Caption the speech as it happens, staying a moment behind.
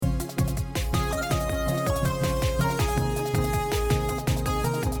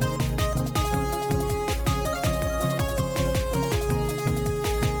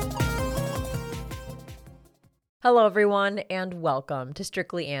Hello, everyone, and welcome to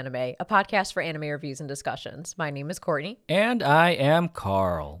Strictly Anime, a podcast for anime reviews and discussions. My name is Courtney. And I am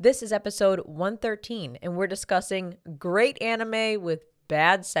Carl. This is episode 113, and we're discussing great anime with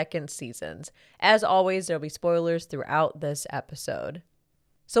bad second seasons. As always, there'll be spoilers throughout this episode.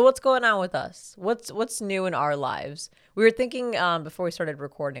 So what's going on with us? What's new in our lives? We were thinking before we started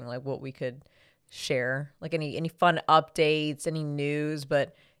recording, like what we could share, like any fun updates, any news,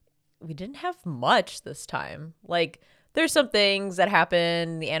 but we didn't have much this time. Like, there's some things that happen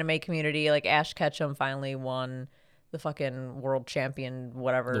in the anime community, like Ash Ketchum finally won the fucking world champion,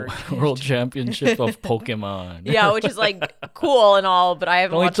 whatever. The World Championship of Pokemon. Yeah, which is like cool and all, but I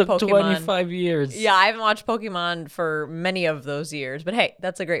haven't Only watched took Pokemon. 25 years. Yeah, I haven't watched Pokemon for many of those years, but hey,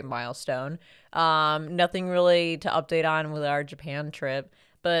 that's a great milestone. Nothing really to update on with our Japan trip,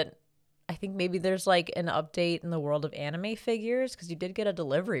 but I think maybe there's like an update in the world of anime figures because you did get a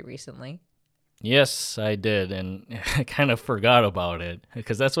delivery recently. Yes, I did, and I kind of forgot about it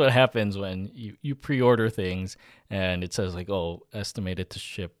because that's what happens when you pre-order things and it says like, oh, estimated to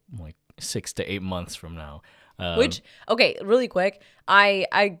ship like 6 to 8 months from now. Which, okay, really quick,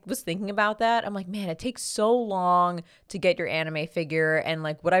 I was thinking about that. I'm like, man, it takes so long to get your anime figure. And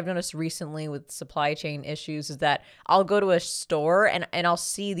like what I've noticed recently with supply chain issues is that I'll go to a store and I'll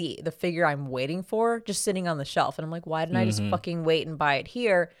see the figure I'm waiting for just sitting on the shelf. And I'm like, why didn't I just fucking wait and buy it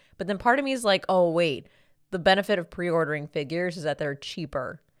here? But then part of me is like, oh, wait, the benefit of pre-ordering figures is that they're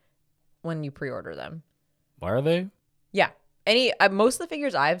cheaper when you pre-order them. Why are they? Yeah. Most of the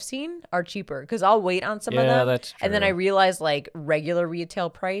figures I've seen are cheaper because I'll wait on some of Yeah, them, that's and then I true. realize like regular retail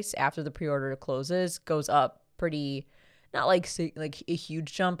price after the pre-order closes goes up pretty, not like like a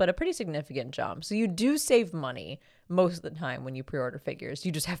huge jump, but a pretty significant jump. So you do save money most of the time when you pre-order figures.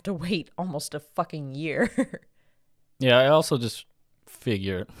 You just have to wait almost a fucking year. Yeah, I also just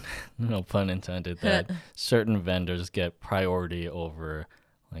figure, no pun intended, that certain vendors get priority over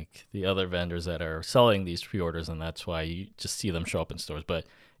like the other vendors that are selling these pre-orders, and that's why you just see them show up in stores. But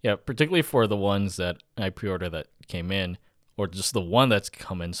yeah, particularly for the ones that I pre-order that came in, or just the one that's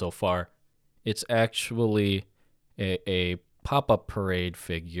come in so far, it's actually a pop-up parade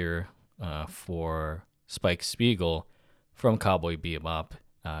figure for Spike Spiegel from Cowboy Bebop.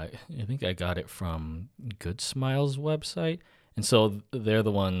 I think I got it from Good Smiles website. And so they're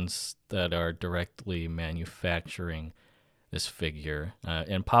the ones that are directly manufacturing this figure.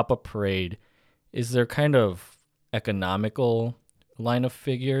 And Pop-Up Parade is their kind of economical line of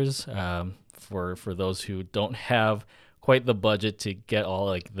figures for those who don't have quite the budget to get all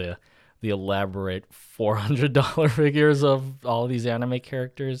like the elaborate $400 figures of all these anime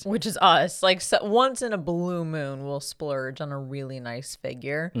characters. Which is us. Like once in a blue moon, we'll splurge on a really nice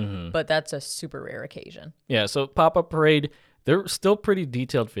figure, but that's a super rare occasion. Yeah, so Pop-Up Parade, they're still pretty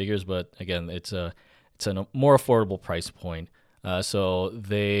detailed figures, but again, it's a more affordable price point. So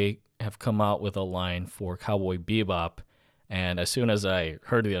they have come out with a line for Cowboy Bebop, and as soon as I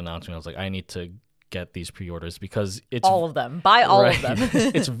heard the announcement, I was like, I need to get these pre-orders because it's All of them. Buy all of them.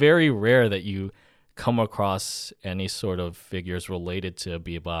 it's very rare that you come across any sort of figures related to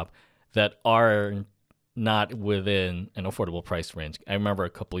Bebop that are not within an affordable price range. I remember a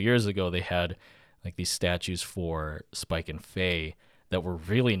couple years ago they had like these statues for Spike and Faye that were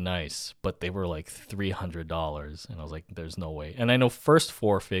really nice, but they were like $300, and I was like, "There's no way." And I know First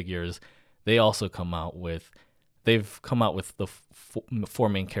Four figures, they've come out with the four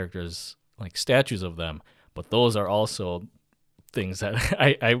main characters like statues of them, but those are also things that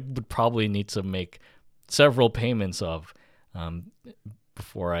I would probably need to make several payments of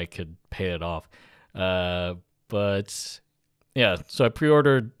before I could pay it off. But yeah, so I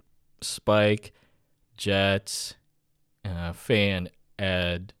pre-ordered Spike, Jet, Faye and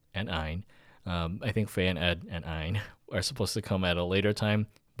Ed, and Ein. I think Faye and Ed and Ein are supposed to come at a later time,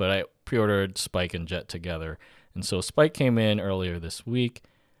 but I pre-ordered Spike and Jet together. And so Spike came in earlier this week,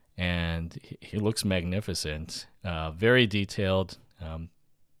 and he looks magnificent. Very detailed,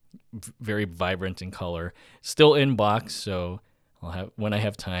 very vibrant in color. Still in box, so when I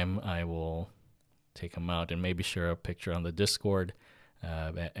have time, I will take him out and maybe share a picture on the Discord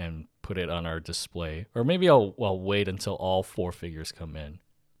and put it on our display. Or maybe I'll wait until all four figures come in.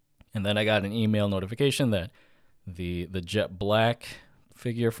 And then I got an email notification that the Jet Black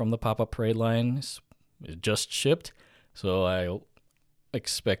figure from the Pop-Up Parade line is just shipped. So I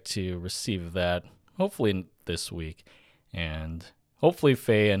expect to receive that hopefully this week. And hopefully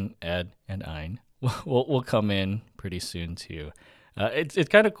Faye and Ed and Ein will come in pretty soon too. It's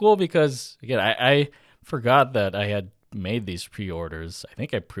kind of cool because, again, I forgot that I had made these pre-orders. I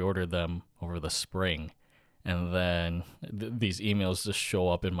think I pre-ordered them over the spring, and then these emails just show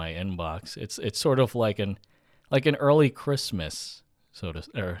up in my inbox. It's sort of like like an early Christmas,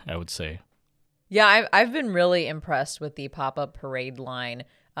 or I would say. Yeah, I've been really impressed with the pop-up parade line.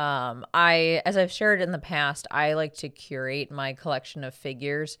 As I've shared in the past, I like to curate my collection of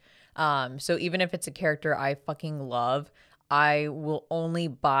figures. So even if it's a character I fucking love, I will only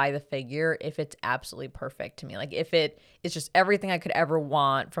buy the figure if it's absolutely perfect to me. Like if it is just everything I could ever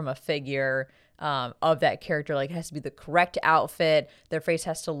want from a figure of that character. Like it has to be the correct outfit. Their face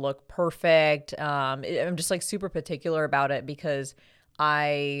has to look perfect. I'm just like super particular about it because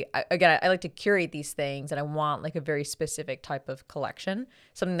I like to curate these things and I want like a very specific type of collection,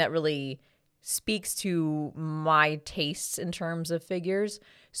 something that really speaks to my tastes in terms of figures.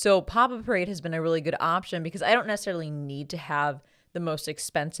 So Pop-Up Parade has been a really good option because I don't necessarily need to have the most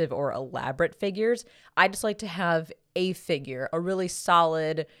expensive or elaborate figures. I just like to have a figure, a really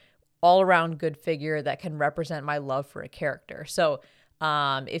solid, all-around good figure that can represent my love for a character. So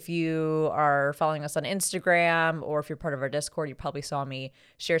if you are following us on Instagram or if you're part of our Discord, you probably saw me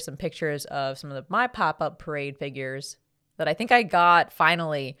share some pictures of some of my Pop-Up Parade figures that I think I got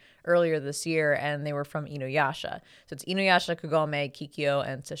finally earlier this year, and they were from Inuyasha. So it's Inuyasha, Kagome, Kikyo,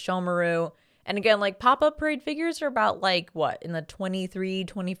 and Sesshomaru. And again, like Pop-Up Parade figures are about like what, in the $23,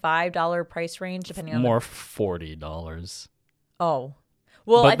 $25 price range, depending on More $40. Oh.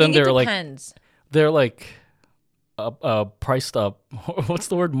 Well, But I then think it they're depends. They're like priced up. What's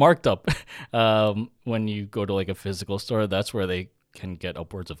the word? Marked up. When you go to like a physical store, that's where they can get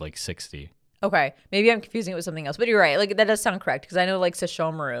upwards of like 60. Okay, maybe I'm confusing it with something else, but you're right. Like that does sound correct because I know like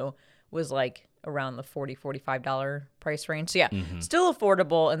Sesshomaru was like around the $40-$45 price range. So yeah, still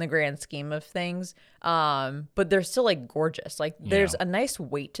affordable in the grand scheme of things. But they're still like gorgeous. Like there's a nice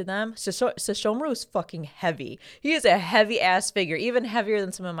weight to them. Sesshomaru is fucking heavy. He is a heavy ass figure, even heavier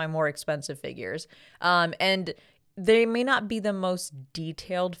than some of my more expensive figures. And they may not be the most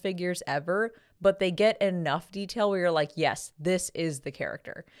detailed figures ever, but they get enough detail where you're like, yes, this is the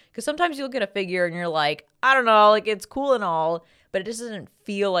character. Because sometimes you'll get a figure and you're like, I don't know, like it's cool and all, but it just doesn't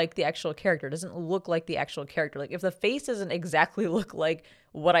feel like the actual character. It doesn't look like the actual character. Like if the face doesn't exactly look like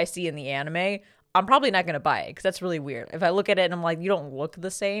what I see in the anime, I'm probably not going to buy it because that's really weird. If I look at it and I'm like, you don't look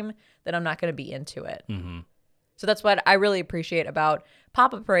the same, then I'm not going to be into it. So that's what I really appreciate about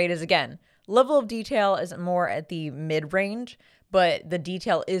Pop-Up Parade is, again, level of detail is more at the mid-range, but the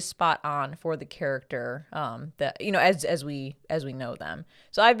detail is spot on for the character that as we know them.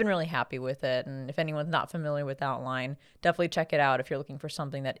 So I've been really happy with it, and if anyone's not familiar with Outline, definitely check it out if you're looking for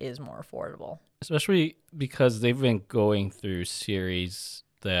something that is more affordable. Especially because they've been going through series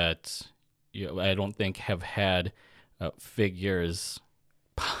that I don't think have had figures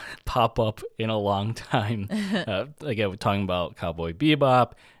pop up in a long time. Again, we're talking about Cowboy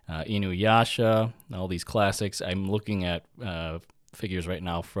Bebop, Inuyasha, all these classics. I'm looking at figures right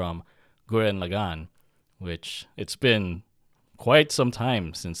now from Gurren Lagann, which it's been quite some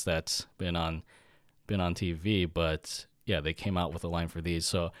time since that's been on TV, but yeah, they came out with a line for these.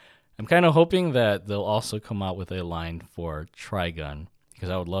 So I'm kind of hoping that they'll also come out with a line for Trigun, because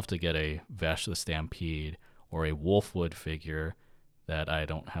I would love to get a Vash the Stampede or a Wolfwood figure that I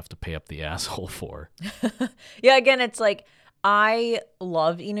don't have to pay up the asshole for. Yeah, again, it's like I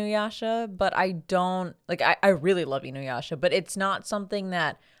love Inuyasha, but I don't like I really love Inuyasha, but it's not something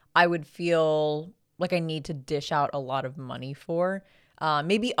that I would feel like I need to dish out a lot of money for.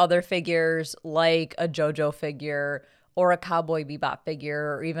 Maybe other figures like a JoJo figure or a Cowboy Bebop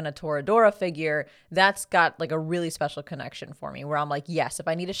figure or even a Toradora figure, that's got like a really special connection for me where I'm like, yes, if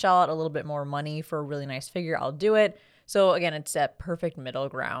I need to shell out a little bit more money for a really nice figure, I'll do it. So again, it's that perfect middle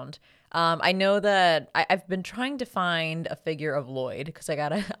ground. I know that I've been trying to find a figure of Lloyd because I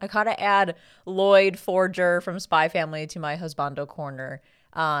gotta add Lloyd Forger from Spy Family to my husbando corner.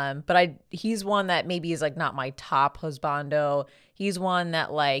 But he's one that maybe is like not my top husbando. He's one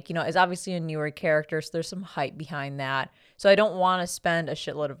that is obviously a newer character, so there's some hype behind that. So I don't want to spend a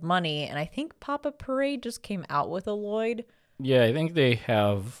shitload of money. And I think Pop-Up Parade just came out with a Lloyd. Yeah, I think they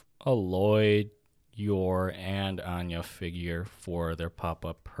have a Lloyd, Yor, and Anya figure for their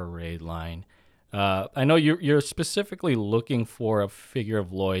Pop-Up Parade line. I know you're specifically looking for a figure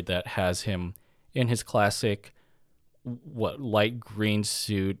of Lloyd that has him in his classic light green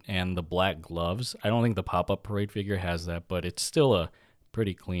suit and the black gloves. I don't think the Pop-Up Parade figure has that, but it's still a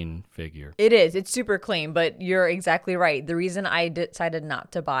pretty clean figure. It is. It's super clean, but you're exactly right. The reason I decided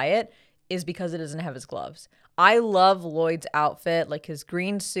not to buy it is because it doesn't have his gloves. I love Lloyd's outfit, like his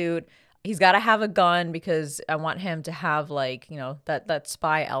green suit. He's got to have a gun because I want him to have like, that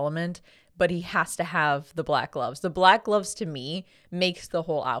spy element, but he has to have the black gloves. The black gloves to me makes the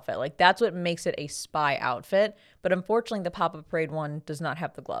whole outfit. Like that's what makes it a spy outfit. But unfortunately, the Pop-Up Parade one does not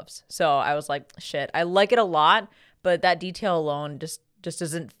have the gloves. So I was like, shit, I like it a lot, but that detail alone just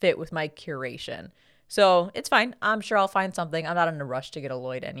doesn't fit with my curation. So it's fine. I'm sure I'll find something. I'm not in a rush to get a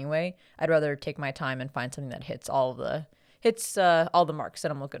Lloyd anyway. I'd rather take my time and find something that hits all the marks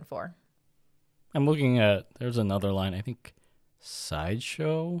that I'm looking for. I'm looking at, there's another line, I think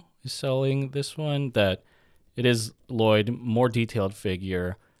Sideshow is selling this one, that it is Lloyd, more detailed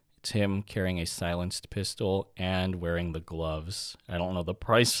figure. It's him carrying a silenced pistol and wearing the gloves. I don't know the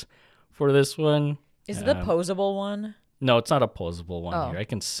price for this one. Is it the posable one? No, it's not a posable one here. I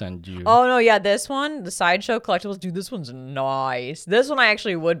can send you. Oh, no, yeah, this one, the Sideshow collectibles, dude, this one's nice. This one I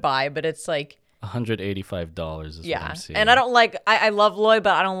actually would buy, but it's like $185 is what I'm seeing. And I don't like I love Lloyd,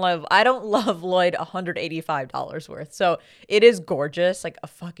 but I don't love Lloyd $185 worth. So it is gorgeous, like a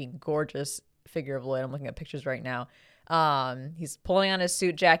fucking gorgeous figure of Lloyd. I'm looking at pictures right now. He's pulling on his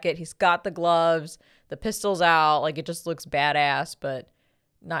suit jacket, he's got the gloves, the pistol's out, like it just looks badass, but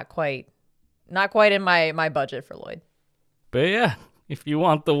not quite in my budget for Lloyd. But yeah, if you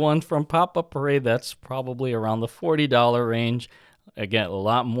want the one from Pop-Up Parade, that's probably around the $40 range. Again, a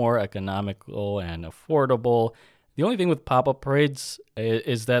lot more economical and affordable. The only thing with pop-up parades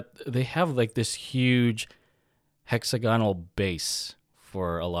is that they have like this huge hexagonal base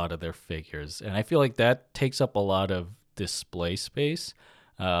for a lot of their figures. And I feel like that takes up a lot of display space.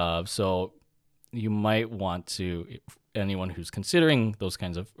 So you might want to, anyone who's considering those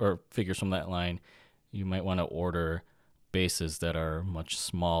kinds of, or figures from that line, you might want to order bases that are much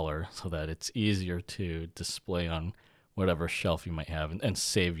smaller so that it's easier to display on whatever shelf you might have and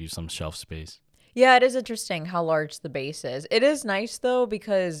save you some shelf space. Yeah, it is interesting how large the base is. It is nice, though,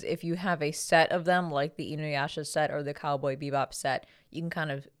 because if you have a set of them, like the Inuyasha set or the Cowboy Bebop set, you can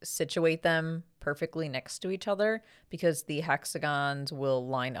kind of situate them perfectly next to each other because the hexagons will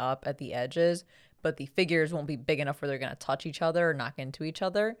line up at the edges, but the figures won't be big enough where they're going to touch each other or knock into each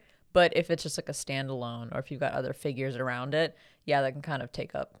other. But if it's just like a standalone or if you've got other figures around it, yeah, that can kind of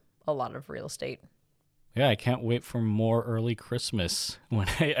take up a lot of real estate. Yeah, I can't wait for more early Christmas when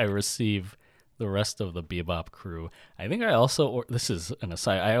I receive the rest of the Bebop crew. I think I also, this is an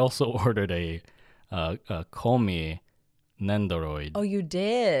aside, I also ordered a Komi Nendoroid. Oh, you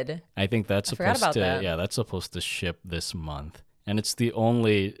did? I think that's supposed to, yeah, that's supposed to ship this month. And it's the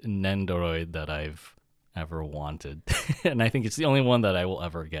only Nendoroid that I've ever wanted. And I think it's the only one that I will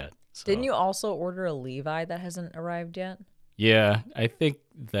ever get. So. Didn't you also order a Levi that hasn't arrived yet? Yeah, I think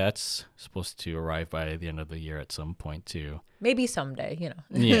that's supposed to arrive by the end of the year at some point too. Maybe someday,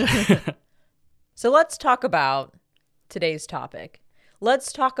 Yeah. So let's talk about today's topic.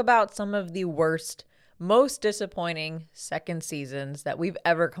 Let's talk about some of the worst, most disappointing second seasons that we've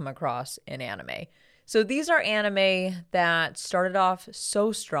ever come across in anime. So these are anime that started off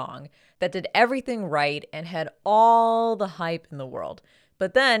so strong, that did everything right and had all the hype in the world.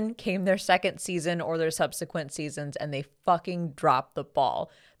 But then came their second season or their subsequent seasons and they fucking dropped the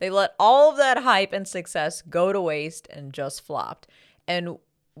ball. They let all of that hype and success go to waste and just flopped. And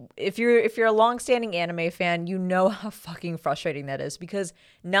if you're a long-standing anime fan, you know how fucking frustrating that is because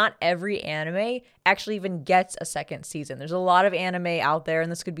not every anime actually even gets a second season. There's a lot of anime out there,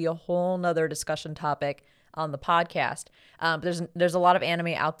 and this could be a whole nother discussion topic on the podcast. But there's a lot of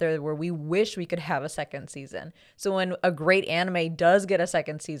anime out there where we wish we could have a second season. So when a great anime does get a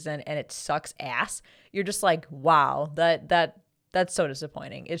second season and it sucks ass, you're just like, wow, that's so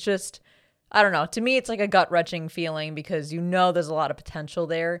disappointing. It's just, I don't know. To me, it's like a gut-wrenching feeling because you know there's a lot of potential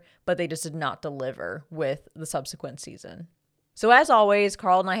there, but they just did not deliver with the subsequent season. So as always,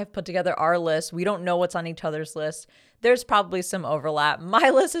 Carl and I have put together our list. We don't know what's on each other's list. There's probably some overlap. My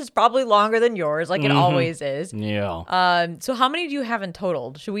list is probably longer than yours, like it always is. Yeah. So how many do you have in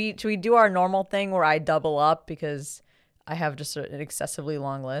total? Should we do our normal thing where I double up because I have just an excessively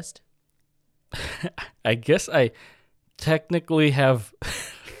long list? I guess I technically have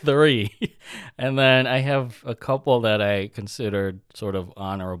 3, and then I have a couple that I considered sort of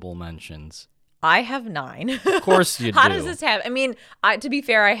honorable mentions. I have 9. Of course you do. How does this happen? I mean, to be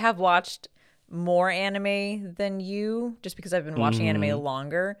fair, I have watched more anime than you just because I've been watching anime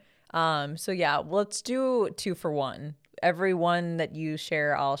longer. So yeah, let's do 2 for 1. Every one that you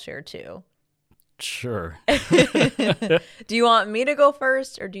share, I'll share 2. Sure. Do you want me to go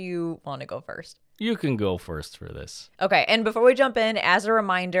first or do you want to go first? You can go first for this. Okay, and before we jump in, as a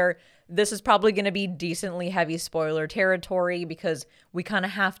reminder, this is probably going to be decently heavy spoiler territory because we kind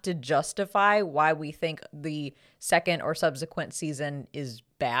of have to justify why we think the second or subsequent season is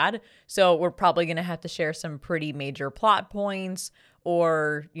bad. So we're probably going to have to share some pretty major plot points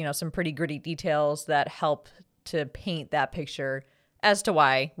or, some pretty gritty details that help to paint that picture as to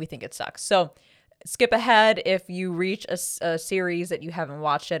why we think it sucks. So skip ahead if you reach a series that you haven't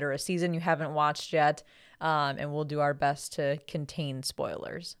watched yet or a season you haven't watched yet, and we'll do our best to contain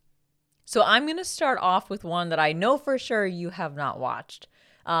spoilers. So I'm going to start off with one that I know for sure you have not watched,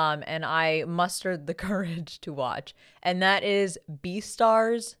 and I mustered the courage to watch, and that is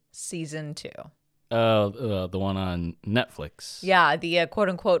Beastars Season 2. The one on Netflix. Yeah, the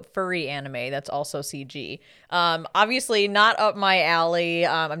quote-unquote furry anime that's also CG. Obviously not up my alley.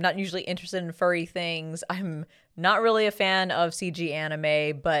 I'm not usually interested in furry things. I'm not really a fan of CG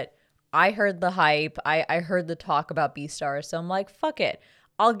anime, but I heard the hype. I heard the talk about Beastars, so I'm like, fuck it.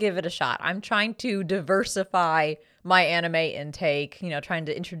 I'll give it a shot. I'm trying to diversify my anime intake, trying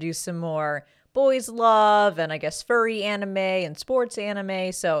to introduce some more boys love and I guess furry anime and sports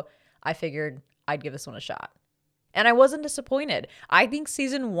anime, so I figured I'd give this one a shot. And I wasn't disappointed. I think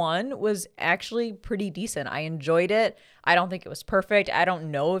season 1 was actually pretty decent. I enjoyed it. I don't think it was perfect. I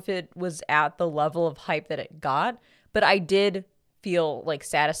don't know if it was at the level of hype that it got, but I did feel like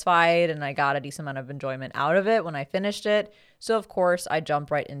satisfied and I got a decent amount of enjoyment out of it when I finished it. So of course I jumped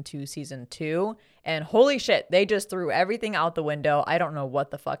right into season 2 and holy shit, they just threw everything out the window. I don't know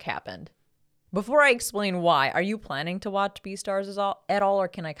what the fuck happened. Before I explain why, are you planning to watch Beastars at all, or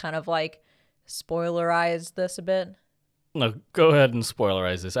can I kind of like spoilerize this a bit? No, go ahead and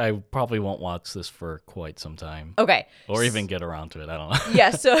spoilerize this. I probably won't watch this for quite some time. Okay. Or even get around to it. I don't know.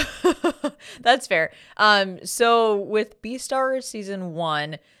 Yeah, so that's fair. So with Beastars season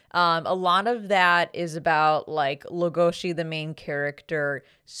 1, a lot of that is about like Legoshi, the main character,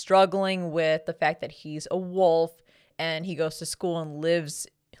 struggling with the fact that he's a wolf and he goes to school and lives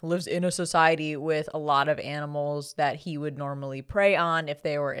in a society with a lot of animals that he would normally prey on if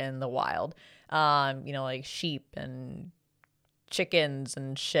they were in the wild. Like sheep and chickens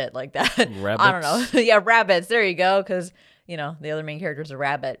and shit like that. Rabbits. I don't know. Yeah, rabbits. There you go. Because, the other main character is a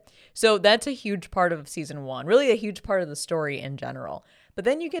rabbit. So that's a huge part of season 1, really a huge part of the story in general. But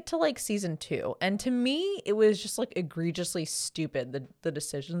then you get to like season 2. And to me, it was just like egregiously stupid, the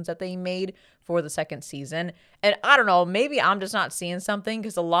decisions that they made for the second season. And I don't know, maybe I'm just not seeing something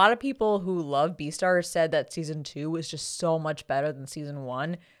because a lot of people who love Beastars said that season 2 was just so much better than season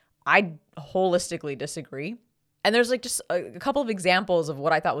 1. I holistically disagree. And there's like just a couple of examples of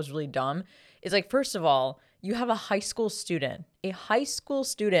what I thought was really dumb. Is like, first of all, you have a high school student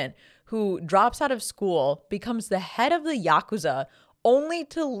who drops out of school, becomes the head of the Yakuza, only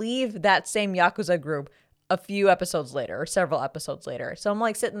to leave that same Yakuza group a few episodes later or several episodes later. So I'm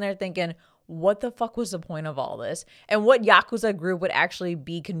like sitting there thinking, what the fuck was the point of all this? And what Yakuza group would actually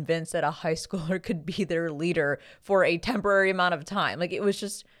be convinced that a high schooler could be their leader for a temporary amount of time? Like, it was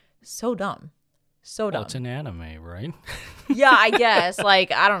just so dumb. So dumb. Well, it's an anime, right? Yeah, I guess.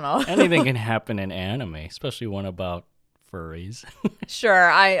 Like, I don't know. Anything can happen in anime, especially one about furries.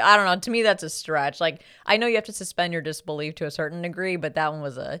 Sure. I don't know. To me, that's a stretch. Like, I know you have to suspend your disbelief to a certain degree, but that one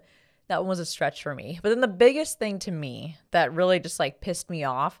was a stretch for me. But then the biggest thing to me that really just like pissed me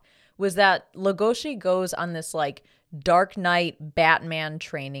off was that Legoshi goes on this like Dark Knight Batman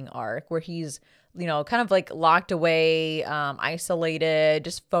training arc where he's kind of like locked away, isolated,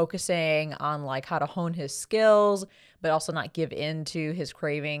 just focusing on like how to hone his skills, but also not give in to his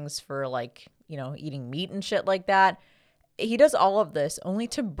cravings for like, eating meat and shit like that. He does all of this only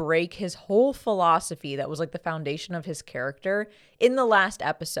to break his whole philosophy that was like the foundation of his character in the last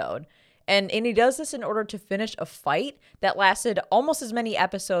episode. And he does this in order to finish a fight that lasted almost as many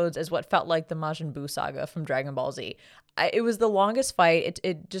episodes as what felt like the Majin Buu saga from Dragon Ball Z. It was the longest fight.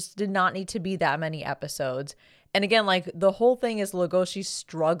 It just did not need to be that many episodes. And again, like the whole thing is Legoshi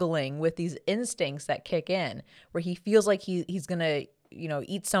struggling with these instincts that kick in where he feels like he's going to,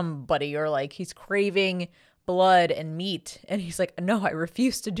 eat somebody or like he's craving blood and meat. And he's like, no, I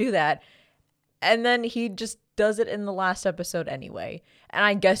refuse to do that. And then he just does it in the last episode anyway. And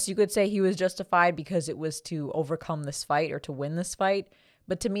I guess you could say he was justified because it was to overcome this fight or to win this fight.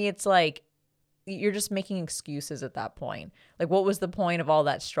 But to me, it's like, you're just making excuses at that point. Like, what was the point of all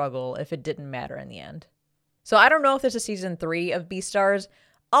that struggle if it didn't matter in the end? So I don't know if there's a season 3 of Beastars.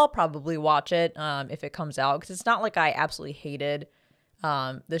 I'll probably watch it if it comes out because it's not like I absolutely hated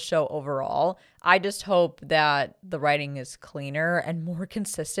the show overall. I just hope that the writing is cleaner and more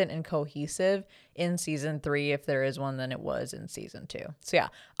consistent and cohesive in season 3 if there is one than it was in season 2. So yeah,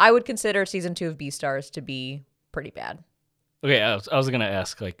 I would consider season 2 of Beastars to be pretty bad. Okay, I was going to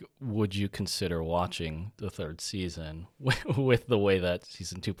ask, like, would you consider watching the third season with the way that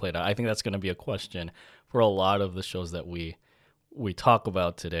season 2 played out? I think that's going to be a question for a lot of the shows that we we talk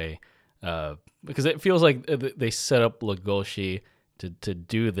about today, because it feels like they set up Legoshi to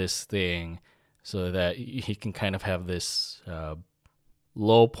do this thing so that he can kind of have this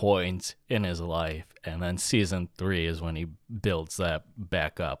low point in his life, and then season 3 is when he builds that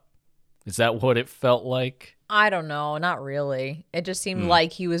back up. Is that what it felt like? I don't know, not really. It just seemed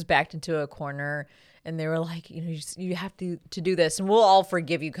like he was backed into a corner, and they were like, you have to do this, and we'll all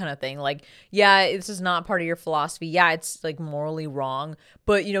forgive you, kind of thing. Like, yeah, this is not part of your philosophy. Yeah, it's like morally wrong,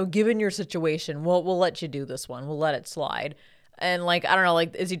 but given your situation, we'll let you do this one. We'll let it slide. And like, I don't know,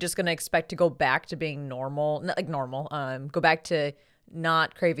 like, is he just gonna expect to go back to being normal? Not like normal. Go back to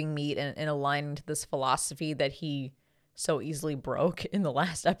not craving meat and aligning to this philosophy that he so easily broke in the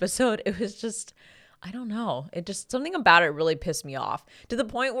last episode. It was just, I don't know. It just, something about it really pissed me off, to the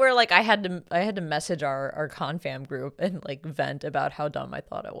point where like I had to message our confam group and like vent about how dumb I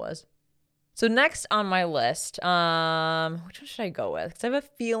thought it was. So next on my list, which one should I go with? Because I have a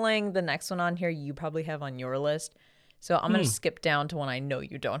feeling the next one on here you probably have on your list. So I'm going to skip down to one I know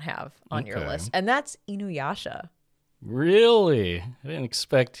you don't have on your list. And that's Inuyasha. Really? I didn't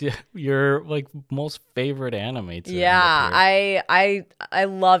expect your like most favorite anime to Yeah, I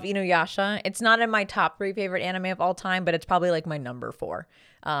love Inuyasha. It's not in my top 3 favorite anime of all time, but it's probably like my number 4.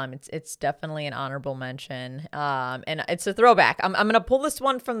 It's definitely an honorable mention. And it's a throwback. I'm gonna pull this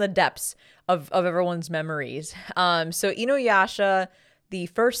one from the depths of everyone's memories. So Inuyasha, the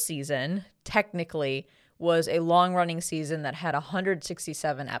first season, technically was a long-running season that had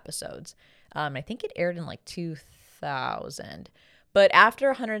 167 episodes. I think it aired in like 2000. But after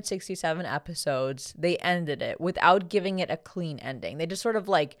 167 episodes, they ended it without giving it a clean ending. They just sort of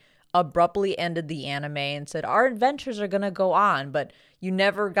like abruptly ended the anime and said, our adventures are going to go on, but you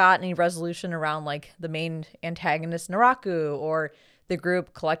never got any resolution around like the main antagonist Naraku or the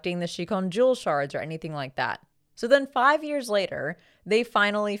group collecting the Shikon jewel shards or anything like that. So then 5 years later, they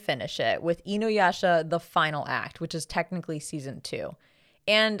finally finish it with Inuyasha, the final act, which is technically season 2.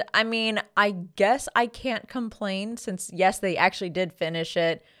 And I mean, I guess I can't complain since, yes, they actually did finish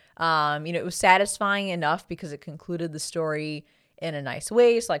it. It was satisfying enough because it concluded the story in a nice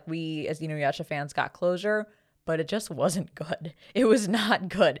way. So like we as Inuyasha fans got closure, but it just wasn't good. It was not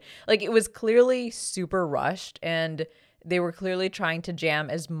good. Like it was clearly super rushed and they were clearly trying to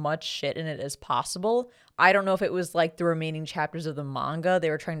jam as much shit in it as possible. I don't know if it was like the remaining chapters of the manga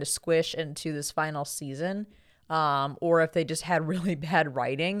they were trying to squish into this final season, or if they just had really bad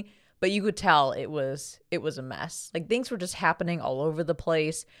writing. But you could tell it was a mess. Like things were just happening all over the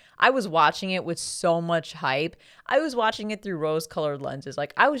place. I was watching it with so much hype. I was watching it through rose-colored lenses.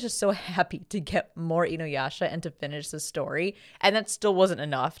 Like I was just so happy to get more Inuyasha and to finish the story. And that still wasn't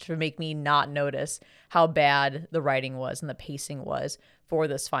enough to make me not notice how bad the writing was and the pacing was for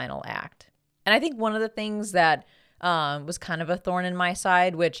this final act. And I think one of the things that was kind of a thorn in my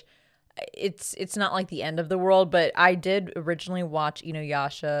side, which it's not like the end of the world, but I did originally watch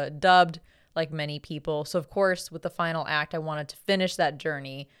Inuyasha dubbed like many people. So of course, with the final act, I wanted to finish that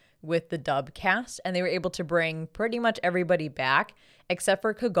journey with the dub cast, and they were able to bring pretty much everybody back except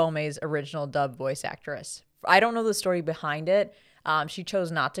for Kagome's original dub voice actress. I don't know the story behind it. She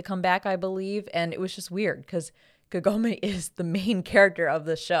chose not to come back, I believe, and it was just weird because Kagome is the main character of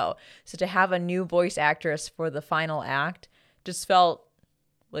the show. So to have a new voice actress for the final act just felt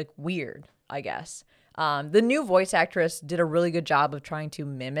like weird, I guess. The new voice actress did a really good job of trying to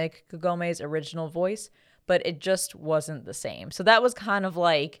mimic Kagome's original voice, but it just wasn't the same. So that was kind of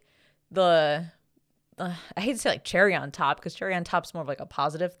like I hate to say like cherry on top, because cherry on top's more of like a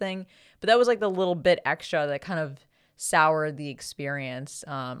positive thing, but that was like the little bit extra that kind of soured the experience,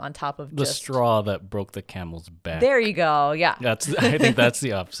 on top of the straw that broke the camel's back. There you go. Yeah. I think that's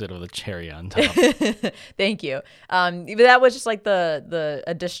the opposite of the cherry on top. Thank you. But that was just like the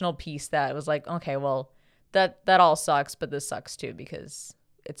additional piece that was like, okay, well, that all sucks, but this sucks too because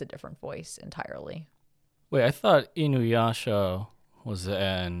it's a different voice entirely. Wait, I thought Inuyasha was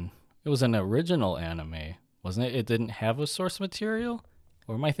an original anime, wasn't it? It didn't have a source material?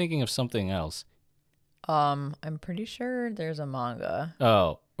 Or am I thinking of something else? I'm pretty sure there's a manga.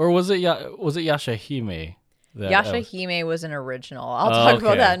 Oh, or was it Yashahime? Yashahime was an original. I'll talk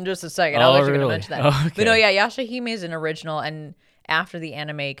about that in just a second. I was actually going to mention that. Okay. But no, yeah, Yashahime is an original, and after the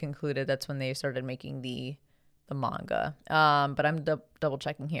anime concluded, that's when they started making the manga. But I'm double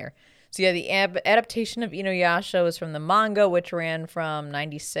checking here. So yeah, the adaptation of Inuyasha was from the manga, which ran from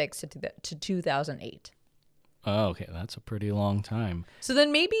 96 to 2008. Oh, okay, that's a pretty long time. So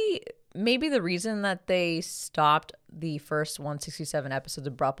then maybe the reason that they stopped the first 167 episodes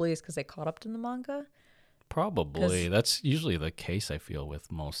abruptly is because they caught up to the manga? Probably. That's usually the case, I feel,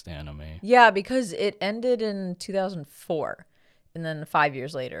 with most anime. Yeah, because it ended in 2004. and then 5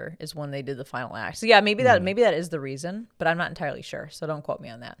 years later is when they did the final act. So yeah, maybe that is the reason, but I'm not entirely sure. So don't quote me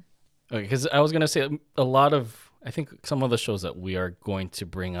on that. Okay, because I was gonna say I think some of the shows that we are going to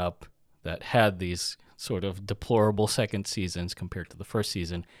bring up that had these sort of deplorable second seasons compared to the first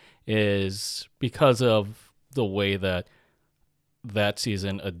season is because of the way that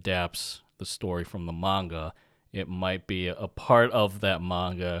season adapts the story from the manga. It might be a part of that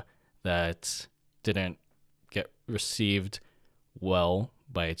manga that didn't get received well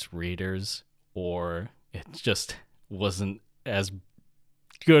by its readers, or it just wasn't as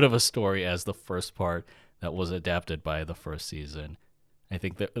good of a story as the first part that was adapted by the first season. I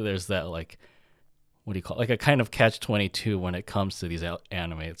think that there's that, like, what do you call it? Like a kind of catch-22 when it comes to these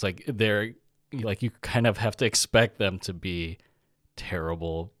anime. It's like you kind of have to expect them to be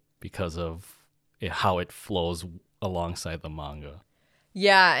terrible because of how it flows alongside the manga.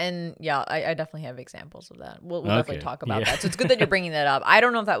 Yeah, and yeah, I definitely have examples of that. We'll definitely talk about that. So it's good that you're bringing that up. I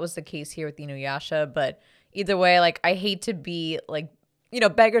don't know if that was the case here with Inuyasha, but either way, like, I hate to be like,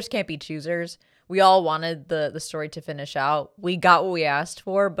 beggars can't be choosers. We all wanted the story to finish out. We got what we asked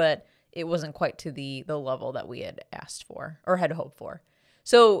for, but it wasn't quite to the level that we had asked for or had hoped for.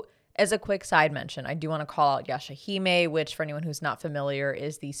 So as a quick side mention, I do want to call out Yashahime, which, for anyone who's not familiar,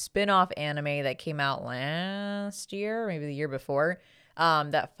 is the spin-off anime that came out last year, maybe the year before,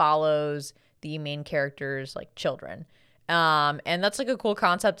 that follows the main character's, like, children. And that's, like, a cool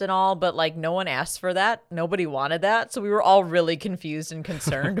concept and all, but, like, no one asked for that. Nobody wanted that. So we were all really confused and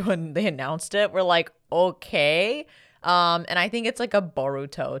concerned when they announced it. We're like, okay. And I think it's like a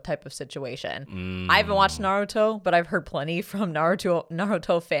Boruto type of situation. I haven't watched Naruto, but I've heard plenty from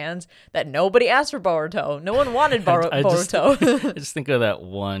Naruto fans that nobody asked for Boruto. No one wanted Boruto. I just think of that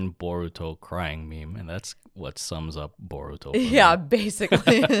one Boruto crying meme, and that's what sums up Boruto. Yeah,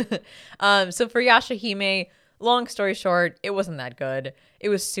 basically. So for Yashahime, long story short, it wasn't that good. It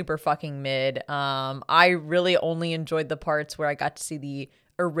was super fucking mid. I really only enjoyed the parts where I got to see the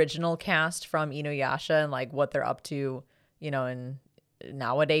original cast from Inuyasha and, like, what they're up to, in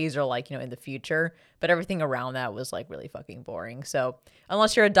nowadays or, like, in the future. But everything around that was, like, really fucking boring. So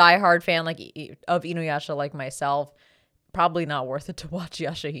unless you're a diehard fan like of Inuyasha like myself, probably not worth it to watch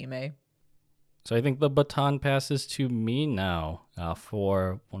Yashahime. So I think the baton passes to me now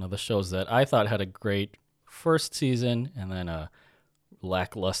for one of the shows that I thought had a great first season and then a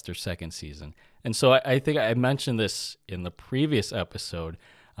lackluster second season. And so I think I mentioned this in the previous episode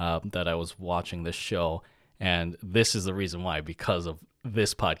that I was watching this show, and this is the reason why, because of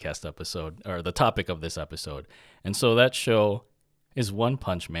this podcast episode, or the topic of this episode. And so that show is One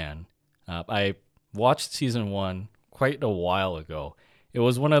Punch Man. I watched season 1 quite a while ago. It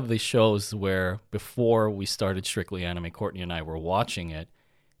was one of the shows where, before we started Strictly Anime, Courtney and I were watching it,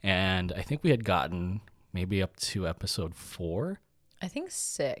 and I think we had gotten maybe up to episode 4. I think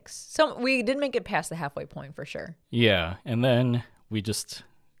 6. So we did make it past the halfway point for sure. Yeah, and then we just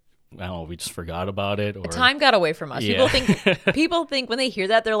forgot about it. Or time got away from us. Yeah. People think when they hear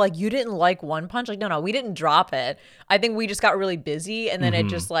that, they're like, you didn't like One Punch? Like, no, we didn't drop it. I think we just got really busy, and then it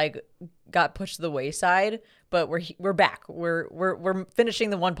just, like, got pushed to the wayside. But we're back. We're finishing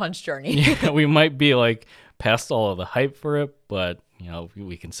the One Punch journey. Yeah, we might be, like, past all of the hype for it, but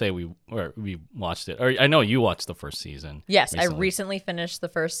we can say we watched it. Or I know you watched the first season. Yes, recently. I recently finished the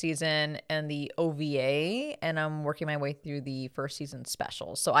first season and the OVA, and I'm working my way through the first season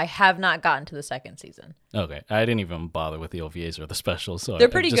specials. So I have not gotten to the second season. Okay, I didn't even bother with the OVAs or the specials. So they're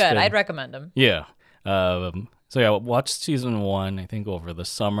pretty good. I'd recommend them. Yeah. So yeah, I watched season 1, I think, over the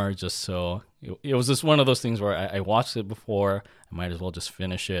summer, just so it was just one of those things where I watched it before. I might as well just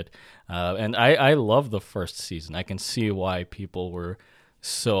finish it. And I love the first season. I can see why people were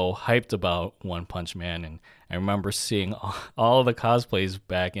so hyped about One Punch Man. And I remember seeing all the cosplays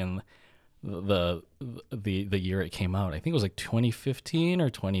back in the year it came out. I think it was like 2015 or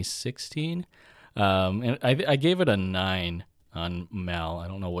 2016. And I gave it a 9 on Mal. I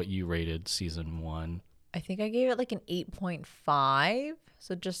don't know what you rated season 1. I think I gave it like an 8.5,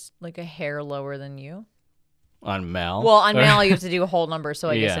 so just like a hair lower than you. On Mal? Well, on Mal you have to do a whole number, so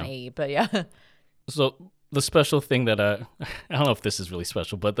I guess an 8, but yeah. So the special thing that I don't know if this is really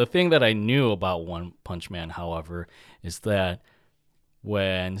special, but the thing that I knew about One Punch Man, however, is that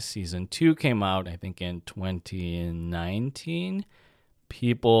when season 2 came out, I think in 2019,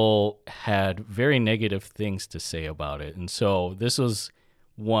 people had very negative things to say about it. And so this was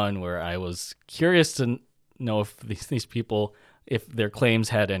one where I was curious to know if these people, if their claims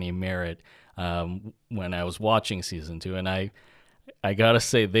had any merit when I was watching season 2. And I gotta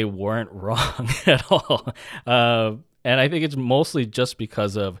say, they weren't wrong at all. And I think it's mostly just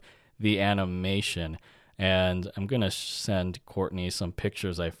because of the animation. And I'm going to send Courtney some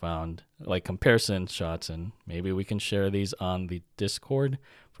pictures I found, like comparison shots, and maybe we can share these on the Discord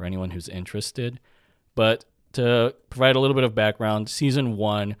for anyone who's interested. But to provide a little bit of background, season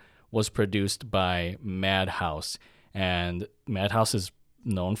 1 was produced by Madhouse. And Madhouse is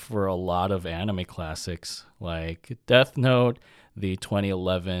known for a lot of anime classics like Death Note, the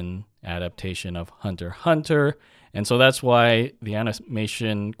 2011 adaptation of Hunter x Hunter. And so that's why the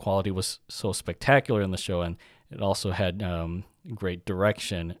animation quality was so spectacular in the show. And it also had great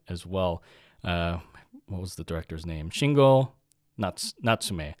direction as well. What was the director's name? Shingo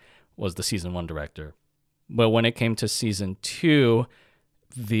Natsume was the season 1 director. But when it came to season 2,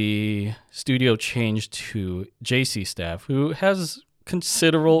 the studio changed to JC Staff, who has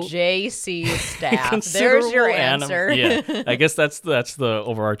considerable JC Staff. There's your answer. Yeah, I guess that's the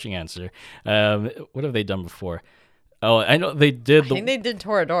overarching answer. What have they done before? Oh, I know they did. I think they did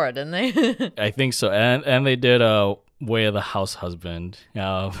Toradora, didn't they? I think so, and they did Way of the House Husband,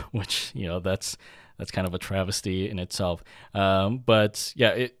 which that's kind of a travesty in itself. But yeah,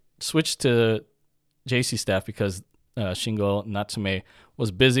 it switched to JC Staff because Shingo Natsume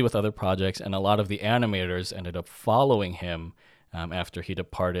was busy with other projects, and a lot of the animators ended up following him after he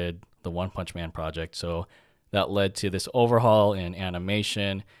departed the One Punch Man project. So that led to this overhaul in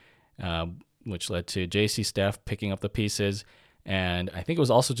animation, which led to JC Staff picking up the pieces. And I think it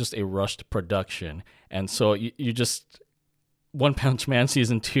was also just a rushed production. And so you just, One Punch Man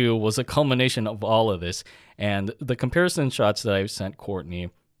Season 2 was a culmination of all of this. And the comparison shots that I sent Courtney,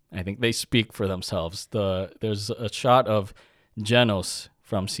 I think they speak for themselves. There's a shot of Genos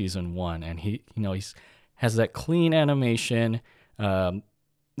from Season 1, and he has that clean animation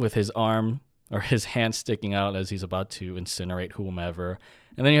with his arm or his hand sticking out as he's about to incinerate whomever.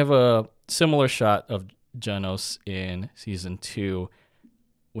 And then you have a similar shot of Genos in Season 2,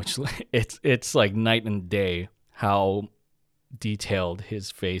 which it's like night and day how detailed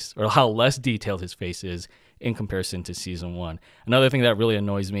his face, or how less detailed his face is in comparison to Season 1. Another thing that really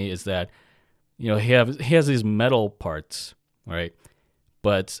annoys me is that he has these metal parts, right?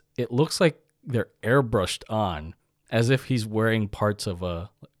 But it looks like they're airbrushed on as if he's wearing parts of a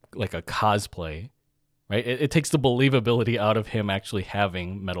cosplay, right? It takes the believability out of him actually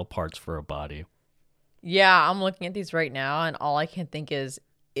having metal parts for a body. Yeah, I'm looking at these right now, and all I can think is,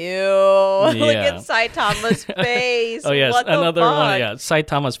 ew, look at Saitama's face. Oh, yes, what the another fuck? one, yeah,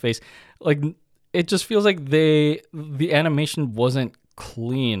 Saitama's face. Like, it just feels like the animation wasn't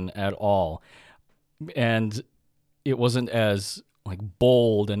clean at all. And it wasn't as like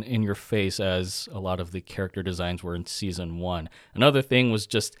bold and in your face as a lot of the character designs were in Season 1. Another thing was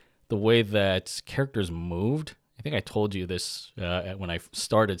just the way that characters moved. I think I told you this when I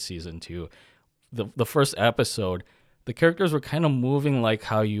started Season 2. The first episode, the characters were kind of moving like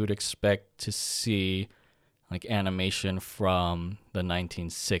how you would expect to see like animation from the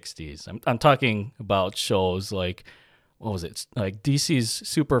 1960s. I'm talking about shows like, what was it? Like DC's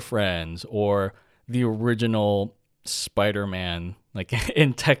Super Friends or the original Spider-Man, like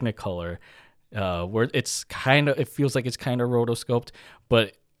in Technicolor, where it feels like it's kind of rotoscoped,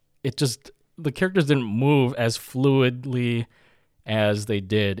 but the characters didn't move as fluidly as they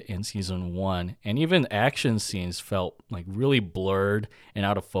did in Season 1. And even action scenes felt like really blurred and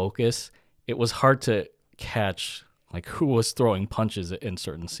out of focus. It was hard to catch like who was throwing punches in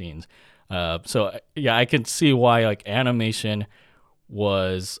certain scenes. So yeah, I can see why like animation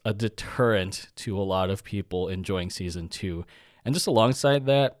was a deterrent to a lot of people enjoying Season 2. And just alongside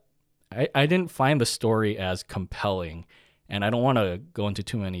that, I didn't find the story as compelling. And I don't want to go into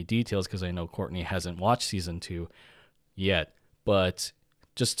too many details because I know Courtney hasn't watched Season 2 yet. But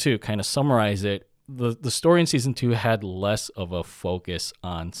just to kind of summarize it, the story in Season 2 had less of a focus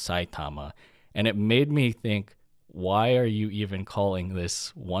on Saitama. And it made me think, why are you even calling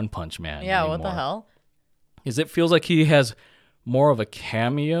this One Punch Man anymore? What the hell? Because it feels like he has more of a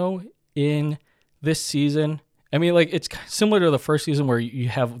cameo in this season. I mean, like, it's similar to the first season where you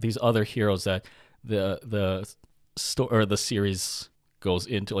have these other heroes that the series goes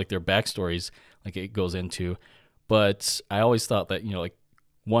into, like their backstories, like it goes into. But I always thought that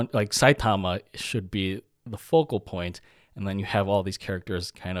Saitama should be the focal point, and then you have all these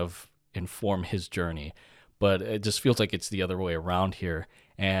characters kind of inform his journey. But it just feels like it's the other way around here,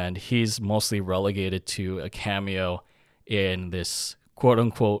 and he's mostly relegated to a cameo in this quote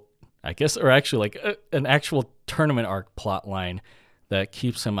unquote, I guess, or actually like an actual tournament arc plot line that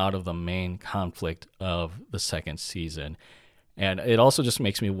keeps him out of the main conflict of the second season. And it also just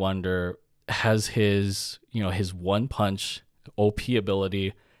makes me wonder, has his one punch OP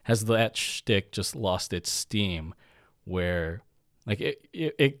ability, has that shtick just lost its steam where Like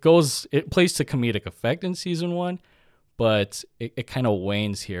it plays to comedic effect in season 1, but it kind of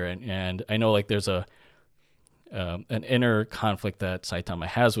wanes here. And I know like there's an inner conflict that Saitama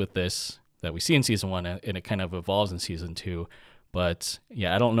has with this that we see in season 1, and it kind of evolves in season 2. But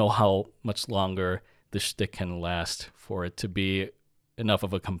yeah, I don't know how much longer the shtick can last for it to be enough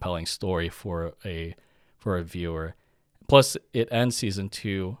of a compelling story for a viewer. Plus, it ends season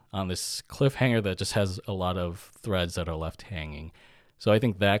 2 on this cliffhanger that just has a lot of threads that are left hanging. So I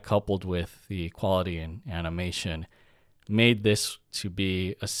think that, coupled with the quality in animation, made this to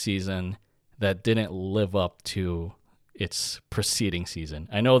be a season that didn't live up to its preceding season.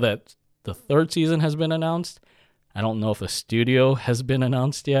 I know that the 3rd season has been announced. I don't know if the studio has been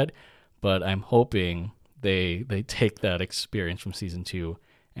announced yet, but I'm hoping they take that experience from season 2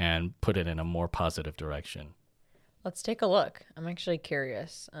 and put it in a more positive direction. Let's take a look. I'm actually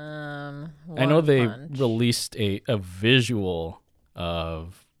curious. I know they released a visual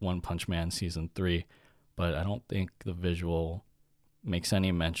of One Punch Man season 3, but I don't think the visual makes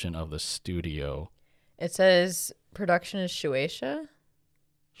any mention of the studio. It says production is Shueisha.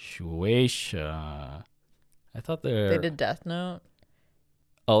 Shueisha. I thought they did Death Note.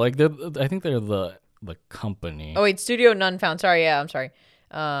 Oh, like I think they're the company. Oh wait, Studio none found. Sorry, yeah, I'm sorry.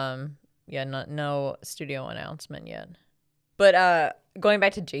 Yeah, no studio announcement yet. But going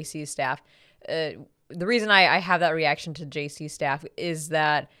back to JC's staff, the reason I have that reaction to JC staff is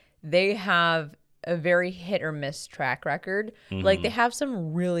that they have a very hit or miss track record. Mm-hmm. Like they have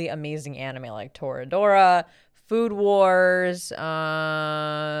some really amazing anime like Toradora, Food Wars, shit,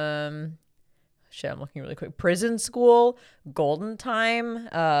 I'm looking really quick. Prison School, Golden Time.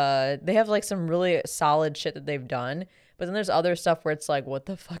 They have like some really solid shit that they've done. But then there's other stuff where it's like, what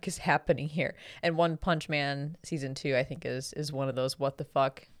the fuck is happening here? And One Punch Man season 2, I think, is one of those what the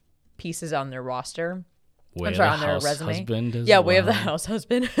fuck pieces on their roster. On their resume. Way of the House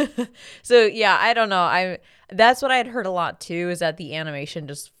Husband. So yeah, I don't know. That's what I had heard a lot too, is that the animation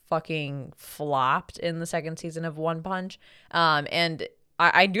just fucking flopped in the 2nd season of One Punch. And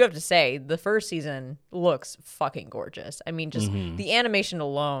I do have to say, the 1st season looks fucking gorgeous. I mean, just the animation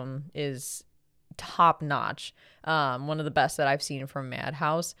alone is top notch. One of the best that I've seen from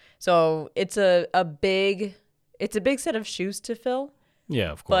Madhouse. So it's a big set of shoes to fill.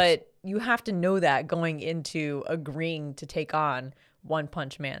 Yeah, of course. But you have to know that going into agreeing to take on One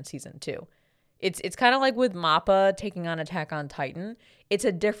Punch Man season 2. It's kind of like with MAPPA taking on Attack on Titan. It's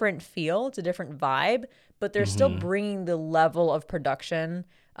a different feel, it's a different vibe, but they're still bringing the level of production,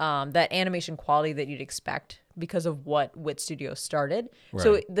 that animation quality that you'd expect because of what Wit Studios started. Right.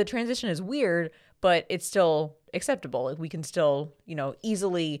 So the transition is weird, but it's still acceptable. Like we can still,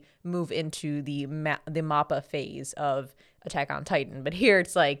 easily move into the MAPPA phase of Attack on Titan. But here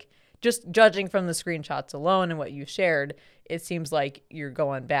it's like, just judging from the screenshots alone and what you shared, it seems like you're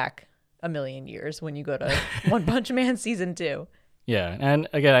going back a million years when you go to One Punch Man season 2. Yeah, and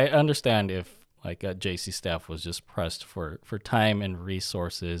again, I understand if like JC staff was just pressed for time and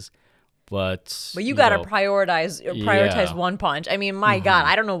resources, but you got to prioritize One Punch. I mean, my God,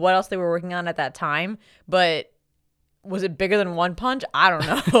 I don't know what else they were working on at that time, but was it bigger than One Punch? I don't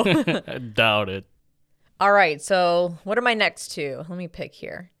know. I doubt it. All right, so what are my next two? Let me pick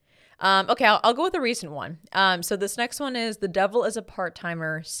here. Okay, I'll go with a recent one. So this next one is The Devil is a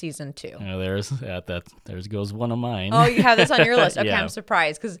Part-Timer season 2. There goes one of mine. Oh, you have this on your list. Okay, Yeah. I'm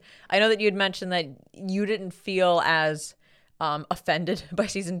surprised because I know that you had mentioned that you didn't feel as offended by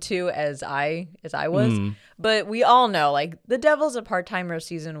season 2 as I was. But we all know, like, The Devil's a Part-Timer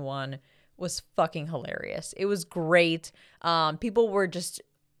season 1 was fucking hilarious. It was great. People were just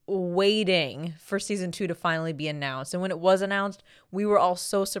waiting for season 2 to finally be announced, and when it was announced, we were all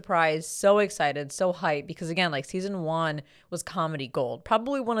so surprised, so excited, so hyped, because again, like, season 1 was comedy gold,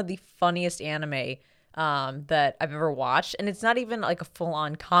 probably one of the funniest anime that I've ever watched. And it's not even like a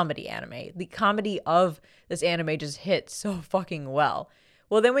full-on comedy anime. The comedy of this anime just hit so fucking well.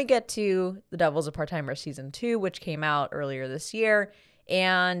 Well, then we get to The Devil's a Part-Timer season 2, which came out earlier this year,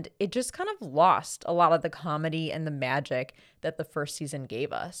 and it just kind of lost a lot of the comedy and the magic that the first season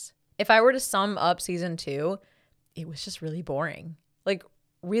gave us. If I were to sum up season 2, it was just really boring. Like,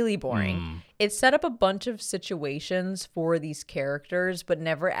 really boring. It set up a bunch of situations for these characters, but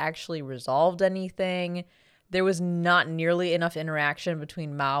never actually resolved anything. There was not nearly enough interaction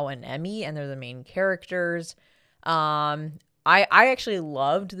between Mao and Emmy, and they're the main characters. I actually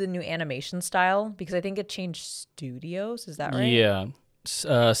loved the new animation style because I think it changed studios. Is that right? Yeah.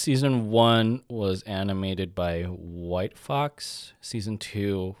 Season 1 was animated by White Fox. Season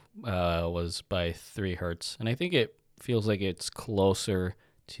 2 was by 3 Hertz. And I think it feels like it's closer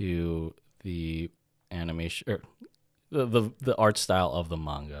to the animation, or the art style of the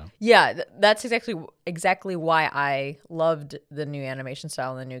manga. Yeah, that's exactly why I loved the new animation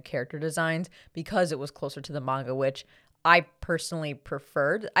style and the new character designs, because it was closer to the manga, which I personally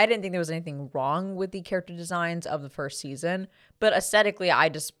preferred. I didn't think there was anything wrong with the character designs of the first season, but aesthetically, I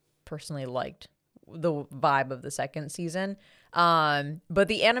just personally liked the vibe of the second season. But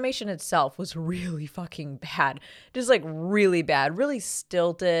the animation itself was really fucking bad. Just like really bad, really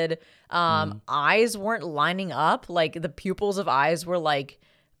stilted. Eyes weren't lining up. Like the pupils of eyes were like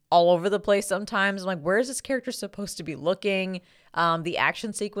all over the place sometimes. I'm like, where is this character supposed to be looking? The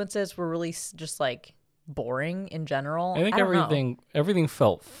action sequences were really just like boring in general. I think everything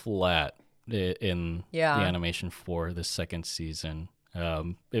felt flat in the Yeah. animation for the second season.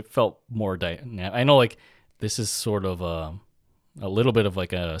 It felt more dynamic. I know, like, this is sort of a little bit of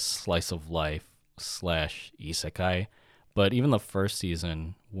like a slice of life / isekai, but even the first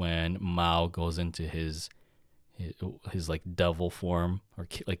season, when Mao goes into his like devil form, or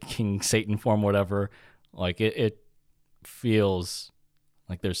like King Satan form, whatever, like it feels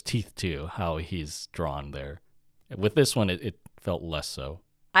like there's teeth to how he's drawn there. With this one, it felt less so.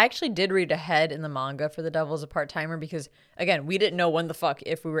 I actually did read ahead in the manga for The Devil's a Part-Timer because, again, we didn't know when the fuck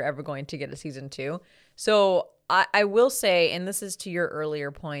if we were ever going to get a season 2. So I will say, and this is to your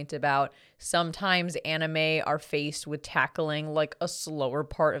earlier point about sometimes anime are faced with tackling like a slower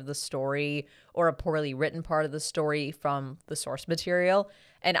part of the story or a poorly written part of the story from the source material.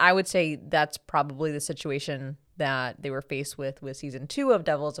 And I would say that's probably the situation that they were faced with season 2 of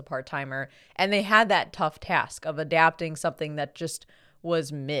Devil's a Part-Timer. And they had that tough task of adapting something that just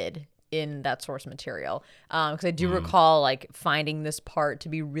was mid in that source material. Because I do recall like finding this part to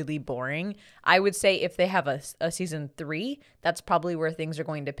be really boring. I would say if they have a season 3, that's probably where things are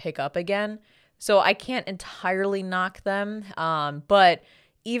going to pick up again. So I can't entirely knock them. But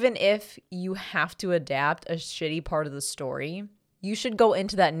even if you have to adapt a shitty part of the story, you should go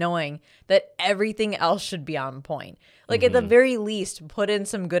into that knowing that everything else should be on point. Like at the very least, put in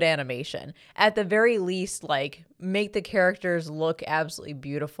some good animation. At the very least, like make the characters look absolutely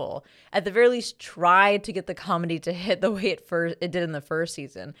beautiful. At the very least, try to get the comedy to hit the way it did in the first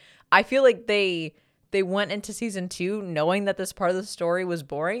season. I feel like they went into season 2 knowing that this part of the story was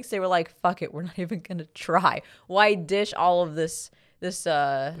boring. So they were like, fuck it, we're not even going to try. Why dish all of this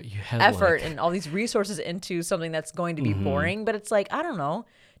effort and all these resources into something that's going to be boring? But it's like, I don't know,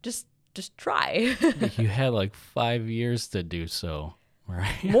 just try. You had like 5 years to do so,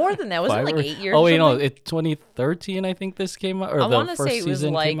 right? More than that. Was it like 8 years? Oh wait, no, it's 2013. I think this came out, or I the want to first say it was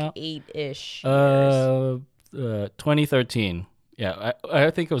season like came out. 8-ish years. 2013. Yeah, I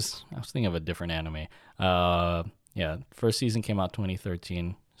think I was thinking of a different anime. Yeah, first season came out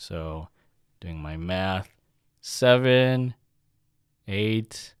 2013. So, doing my math, 7,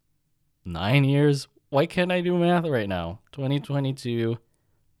 8, 9 years. Why can't I do math right now? 2022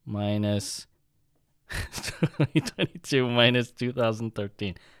 minus 2022 minus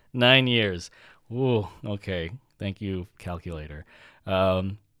 2013. 9 years. Ooh, okay. Thank you, calculator.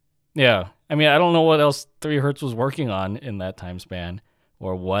 Yeah. I mean, I don't know what else 3 Hertz was working on in that time span,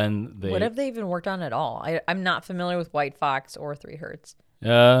 or when they. What have they even worked on at all? I'm not familiar with White Fox or 3 Hertz.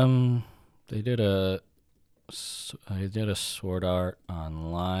 They did a Sword Art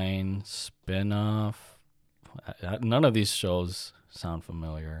Online spinoff. None of these shows sound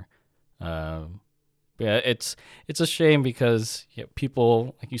familiar. Yeah, it's a shame because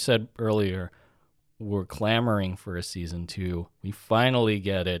people, like you said earlier, were clamoring for a season 2. We finally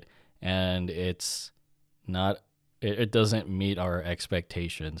get it, and it's not. It doesn't meet our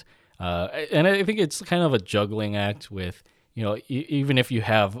expectations. And I think it's kind of a juggling act with, even if you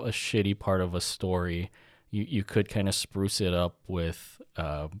have a shitty part of a story, you could kind of spruce it up with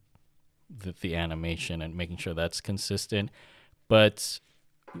the animation and making sure that's consistent. But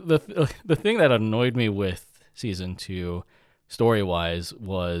the thing that annoyed me with season 2, story-wise,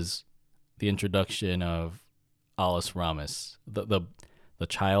 was the introduction of Alice Ramis, the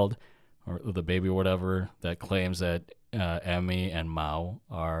child or the baby or whatever that claims that Emmy and Mao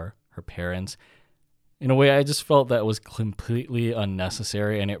are her parents. In a way, I just felt that was completely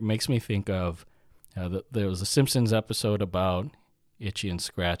unnecessary, and it makes me think of there was a Simpsons episode about Itchy and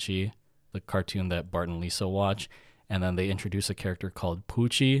Scratchy, the cartoon that Bart and Lisa watch, and then they introduce a character called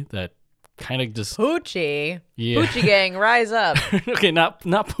Poochie that kind of just Poochie. Yeah. Poochie gang, rise up. Okay, not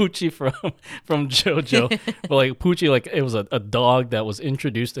Poochie from JoJo, but like Poochie, like it was a dog that was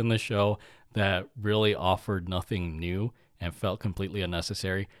introduced in the show that really offered nothing new and felt completely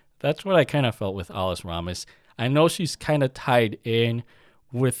unnecessary. That's what I kind of felt with Alice Ramis. I know she's kind of tied in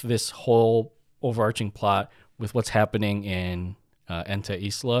with this whole overarching plot with what's happening in Enta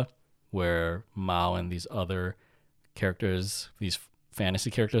Isla, where Mao and these other characters, these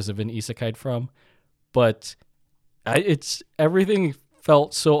fantasy characters have been isekai'd from. But it's everything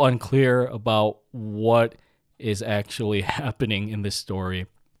felt so unclear about what is actually happening in this story,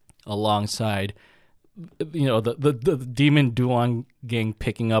 alongside the demon Duan gang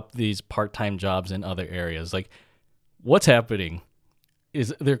picking up these part-time jobs in other areas. Like, what's happening?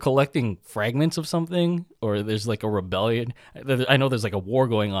 Is they're collecting fragments of something, or there's like a rebellion? I know there's like a war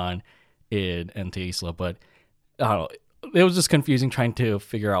going on in Ente Isla, but I don't know. It was just confusing trying to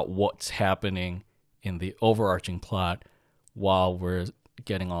figure out what's happening in the overarching plot while we're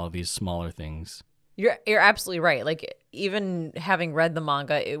getting all of these smaller things. You're absolutely right. Like, even having read the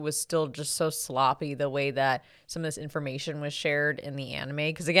manga, it was still just so sloppy the way that some of this information was shared in the anime.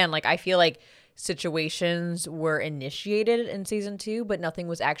 Because again, like, I feel like situations were initiated in season 2, but nothing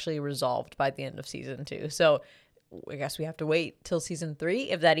was actually resolved by the end of season 2. So I guess we have to wait till season 3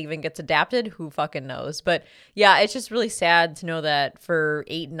 if that even gets adapted. Who fucking knows? But yeah, it's just really sad to know that for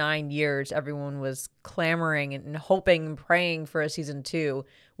 8-9 years everyone was clamoring and hoping and praying for a season 2.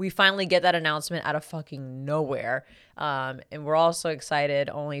 We finally get that announcement out of fucking nowhere, and we're all so excited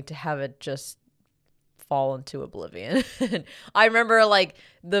only to have it just fall into oblivion. I remember like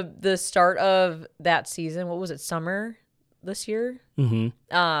the start of that season. What was it? Summer this year? Mm-hmm.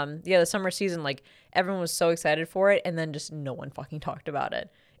 Yeah, the summer season, like, everyone was so excited for it, and then just no one fucking talked about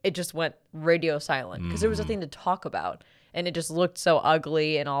it. It just went radio silent because there was nothing to talk about, and it just looked so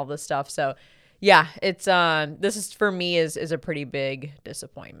ugly and all this stuff. So yeah, it's this is, for me, is a pretty big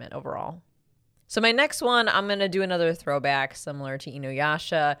disappointment overall. So my next one, I'm gonna do another throwback similar to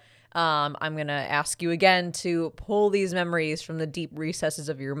Inuyasha. I'm gonna ask you again to pull these memories from the deep recesses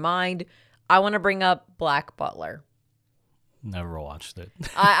of your mind. I want to bring up Black Butler. Never watched it.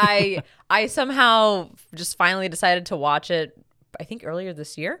 I somehow just finally decided to watch it, I think earlier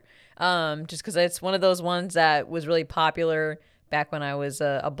this year, just because it's one of those ones that was really popular back when I was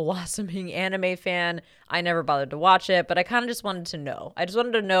a blossoming anime fan. I never bothered to watch it, but I kind of just wanted to know. I just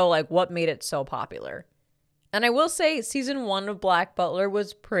wanted to know, like, what made it so popular. And I will say season 1 of Black Butler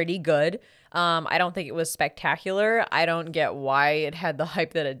was pretty good. I don't think it was spectacular. I don't get why it had the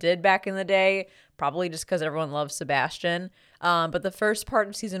hype that it did back in the day. Probably just because everyone loves Sebastian. But the first part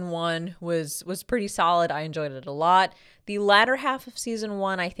of season 1 was pretty solid. I enjoyed it a lot. The latter half of season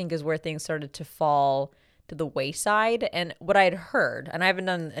 1, I think, is where things started to fall to the wayside. And what I had heard, and I haven't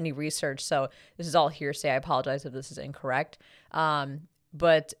done any research, so this is all hearsay. I apologize if this is incorrect.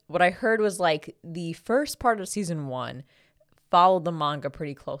 But what I heard was, like, the first part of season 1 followed the manga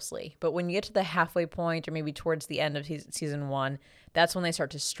pretty closely. But when you get to the halfway point, or maybe towards the end of season 1, that's when they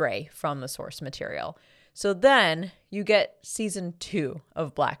start to stray from the source material. So then you get season 2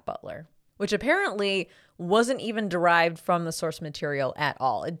 of Black Butler, which apparently wasn't even derived from the source material at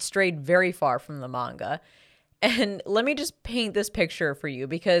all. It strayed very far from the manga. And let me just paint this picture for you,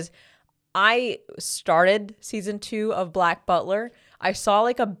 because I started season 2 of Black Butler. I saw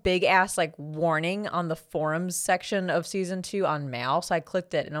like a big ass like warning on the forums section of season 2 on Mal. So I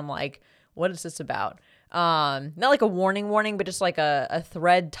clicked it and I'm like, what is this about? Not like a warning, but just like a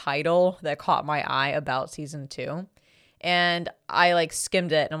thread title that caught my eye about season 2. And I like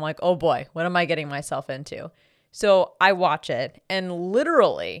skimmed it and I'm like, oh boy, what am I getting myself into? So I watch it, and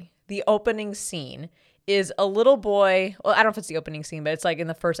literally the opening scene is a little boy. Well, I don't know if it's the opening scene, but it's like in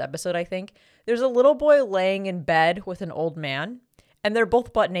the first episode, I think. There's a little boy laying in bed with an old man, and they're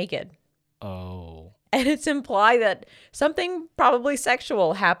both butt naked. Oh. And it's implied that something probably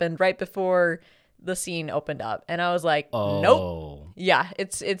sexual happened right before the scene opened up. And I was like, nope. Yeah,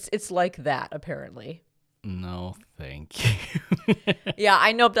 it's like that, apparently. No, thank you. Yeah,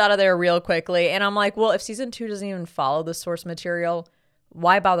 I noped out of there real quickly. And I'm like, well, if season 2 doesn't even follow the source material,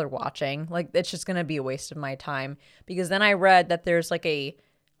 why bother watching? Like, it's just going to be a waste of my time. Because then I read that there's like a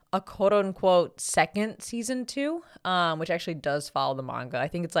quote unquote second season 2, which actually does follow the manga. I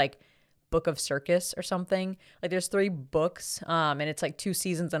think it's like Book of Circus or something. Like, there's 3 books, and it's like 2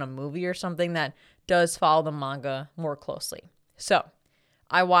 seasons and a movie or something that does follow the manga more closely. So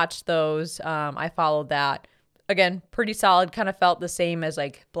I watched those. I followed that. Again, pretty solid. Kind of felt the same as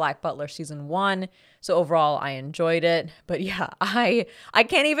like Black Butler season 1. So overall, I enjoyed it. But yeah, I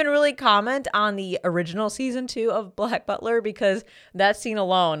can't even really comment on the original season 2 of Black Butler, because that scene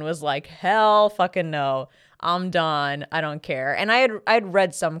alone was like, hell fucking no. I'm done. I don't care. And I'd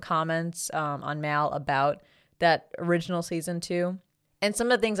read some comments on Mal about that original season 2. And some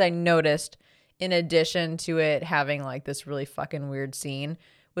of the things I noticed, in addition to it having like this really fucking weird scene,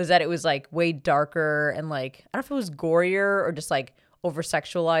 was that it was like way darker and like, I don't know if it was gorier or just like over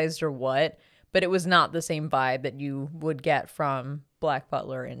sexualized or what, but it was not the same vibe that you would get from Black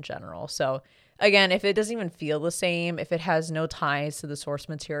Butler in general. So again, if it doesn't even feel the same, if it has no ties to the source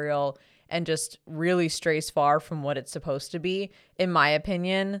material and just really strays far from what it's supposed to be, in my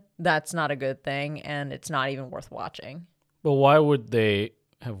opinion, that's not a good thing, and it's not even worth watching. But why would they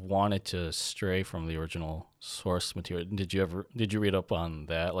have wanted to stray from the original source material? Did you read up on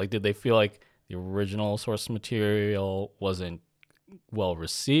that? Like, did they feel like the original source material wasn't well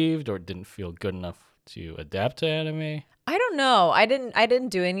received or didn't feel good enough to adapt to anime? I don't know. I didn't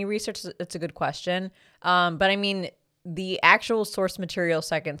do any research. It's a good question. But I mean, the actual source material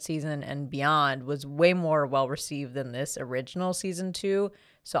second season and beyond was way more well received than this original season 2.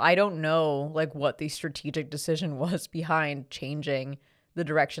 So I don't know like what the strategic decision was behind changing the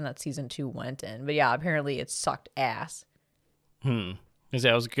direction that season 2 went in. But yeah, apparently it sucked ass. Because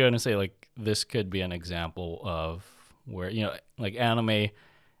I was going to say, like, this could be an example of where, like anime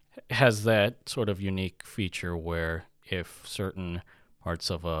has that sort of unique feature where if certain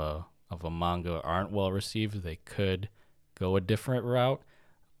parts of a manga aren't well received, they could go a different route.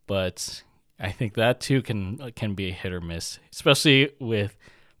 But I think that too can be a hit or miss, especially with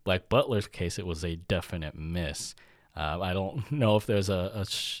Black Butler's case. It was a definite miss. I don't know if there's a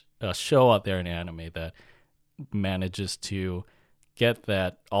show out there in anime that manages to get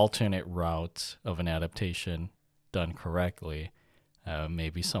that alternate route of an adaptation done correctly.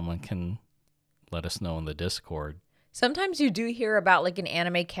 Maybe someone can let us know in the Discord. Sometimes you do hear about like an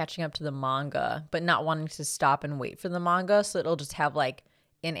anime catching up to the manga, but not wanting to stop and wait for the manga, so it'll just have like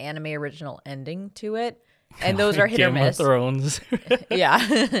an anime original ending to it. And those are hit or miss. Game of Thrones.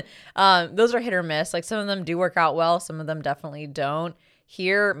 Yeah. Those are hit or miss. Like some of them do work out well, some of them definitely don't.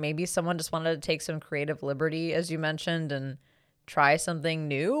 Here, maybe someone just wanted to take some creative liberty, as you mentioned, and try something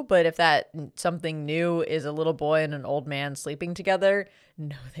new. But if that something new is a little boy and an old man sleeping together,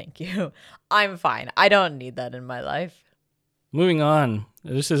 no thank you. I'm fine. I don't need that in my life. Moving on.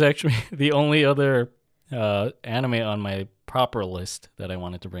 This is actually the only other anime on my proper list that I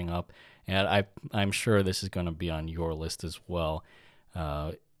wanted to bring up. And I'm sure this is going to be on your list as well.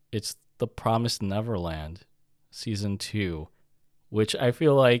 It's The Promised Neverland, Season 2, which I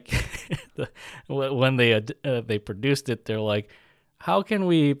feel like when they produced it, they're like, how can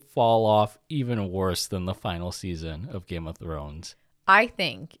we fall off even worse than the final season of Game of Thrones? I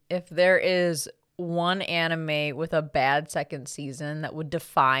think if there is one anime with a bad second season that would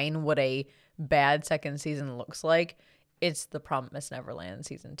define what a bad second season looks like, it's The Promised Neverland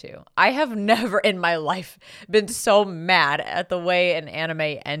Season 2. I have never in my life been so mad at the way an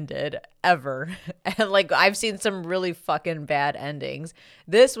anime ended, ever. And like, I've seen some really fucking bad endings.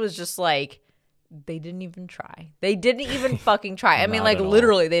 This was just like, they didn't even try. They didn't even fucking try. I mean, like,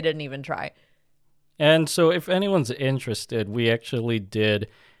 literally, they didn't even try. And so if anyone's interested, we actually did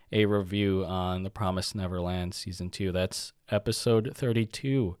a review on The Promised Neverland Season 2. That's episode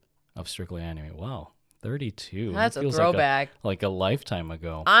 32 of Strictly Anime. Wow. 32. That's a throwback. Like a lifetime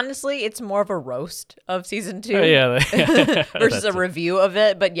ago. Honestly, it's more of a roast of season 2 versus a review of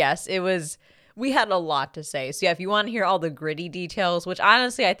it. But yes, we had a lot to say. So yeah, if you want to hear all the gritty details, which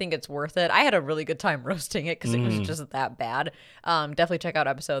honestly I think it's worth it. I had a really good time roasting it because it was just that bad. Definitely check out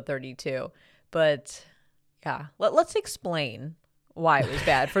episode 32. But yeah, let's explain why it was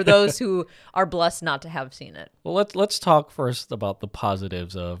bad for those who are blessed not to have seen it. Well, let's talk first about the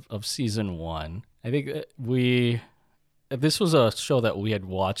positives of season 1. I think this was a show that we had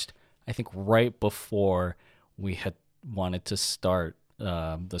watched, I think, right before we had wanted to start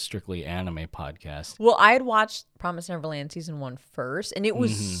the Strictly Anime podcast. Well, I had watched Promised Neverland Season 1 first, and it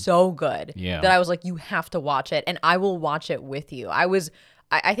was so good that I was like, you have to watch it, and I will watch it with you.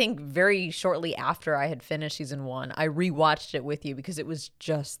 I think very shortly after I had finished Season 1, I rewatched it with you because it was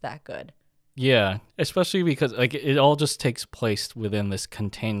just that good. Yeah, especially because like it all just takes place within this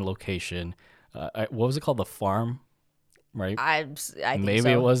contained location. What was it called? The farm, right? I think maybe so.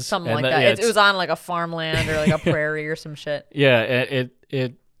 It was something like that. It was on like a farmland or like a prairie or some shit. Yeah,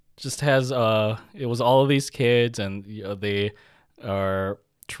 it just has it was all of these kids, and they are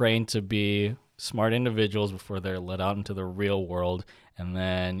trained to be smart individuals before they're let out into the real world, and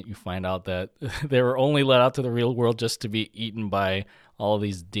then you find out that they were only let out to the real world just to be eaten by all of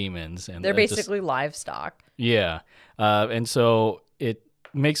these demons, and they're basically livestock. Yeah, and so it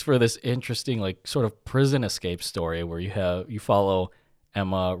makes for this interesting, like, sort of prison escape story where you follow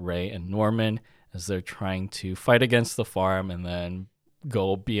Emma, Ray, and Norman as they're trying to fight against the farm and then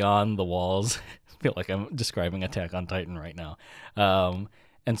go beyond the walls. I feel like I'm describing Attack on Titan right now.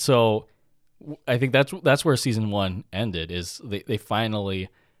 And so I think that's where season 1 ended, is they finally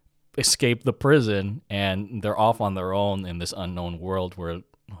escape the prison and they're off on their own in this unknown world where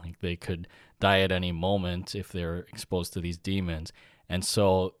like they could die at any moment if they're exposed to these demons. And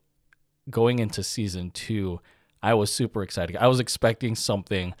so going into season 2, I was super excited. I was expecting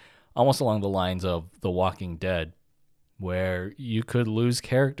something almost along the lines of The Walking Dead, where you could lose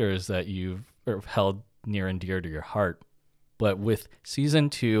characters that you've held near and dear to your heart. But with season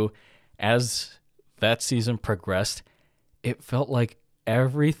 2, as that season progressed, it felt like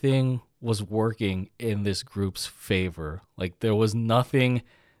everything was working in this group's favor. Like there was nothing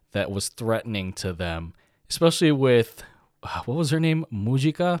that was threatening to them, especially with, what was her name?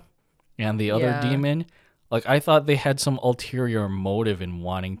 Mujika and the other demon. Like I thought they had some ulterior motive in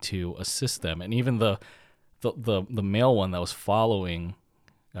wanting to assist them. And even the male one that was following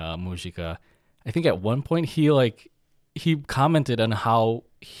Mujika, I think at one point he commented on how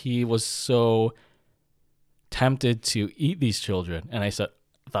he was so tempted to eat these children, and I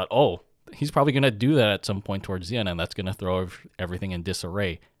thought, oh, he's probably gonna do that at some point towards the end, and that's gonna throw everything in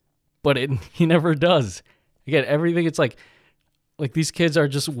disarray. But he never does. Again, everything, it's like these kids are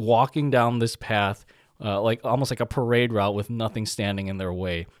just walking down this path, like almost like a parade route with nothing standing in their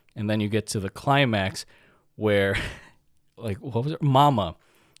way, and then you get to the climax where, like, what was it, Mama,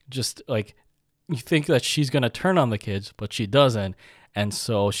 just like, you think that she's gonna turn on the kids, but she doesn't. And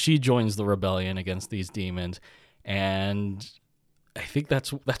so she joins the rebellion against these demons, and I think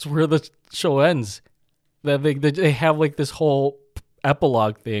that's where the show ends. That they have like this whole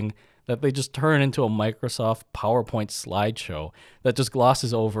epilogue thing that they just turn into a Microsoft PowerPoint slideshow that just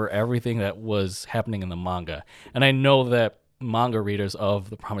glosses over everything that was happening in the manga. And I know that manga readers of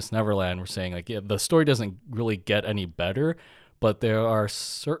The Promised Neverland were saying, like, yeah, the story doesn't really get any better, but there are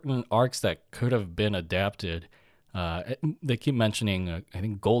certain arcs that could have been adapted. They keep mentioning, I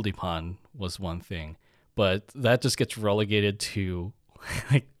think Goldie Pond was one thing, but that just gets relegated to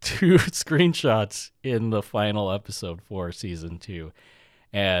like 2 screenshots in the final episode for season 2.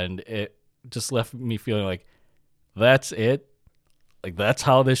 And it just left me feeling like, that's it. Like, that's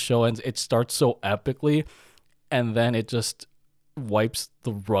how this show ends. It starts so epically, and then it just wipes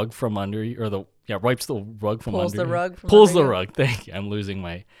the rug from under you, or wipes the rug from Pulls under the you. rug from Pulls under the you. rug. Thank you. I'm losing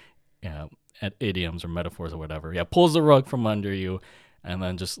my idioms or metaphors or whatever. Yeah, pulls the rug from under you, and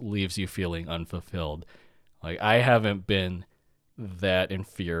then just leaves you feeling unfulfilled. Like, I haven't been that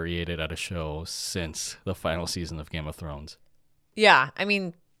infuriated at a show since the final season of Game of Thrones. Yeah, I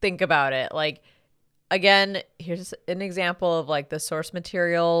mean, think about it. Like, again, here's an example of like the source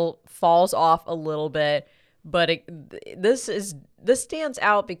material falls off a little bit, but this stands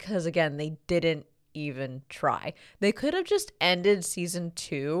out because, again, they didn't even try. They could have just ended season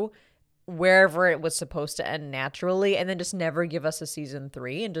 2 wherever it was supposed to end naturally, and then just never give us a season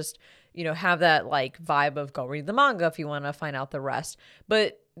 3, and just, you know, have that like vibe of go read the manga if you want to find out the rest.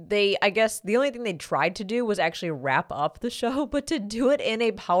 But I guess the only thing they tried to do was actually wrap up the show, but to do it in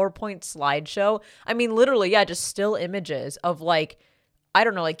a PowerPoint slideshow, I mean, literally, yeah, just still images of like, I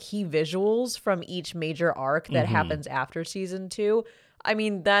don't know, like key visuals from each major arc that happens after season 2. I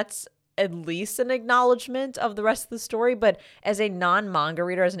mean, that's at least an acknowledgement of the rest of the story. But as a non-manga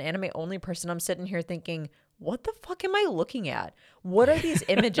reader, as an anime only person, I'm sitting here thinking, what the fuck am I looking at? What are these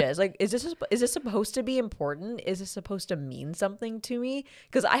images? Like, is this supposed to be important? Is this supposed to mean something to me?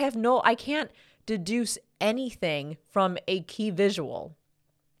 Because I can't deduce anything from a key visual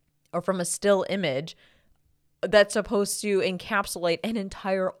or from a still image that's supposed to encapsulate an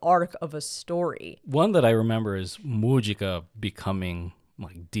entire arc of a story. One that I remember is Mujika becoming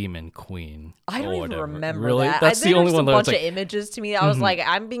like demon queen. I don't even remember really? that. That's the only one that that's a bunch like, of images to me. I was like,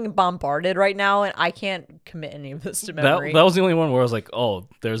 I'm being bombarded right now, and I can't commit any of this to memory. that was the only one where I was like, oh,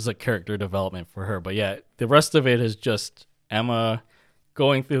 there's a character development for her. But yeah, the rest of it is just Emma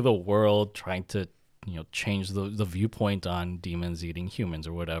going through the world trying to, you know, change the viewpoint on demons eating humans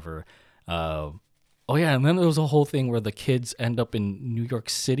or whatever. Oh yeah, and then there was a whole thing where the kids end up in New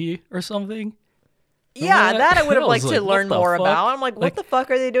York City or something. Yeah, that I would have liked to like, learn more about. I'm like, what the fuck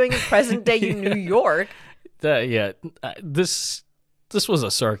are they doing in present day New York? This was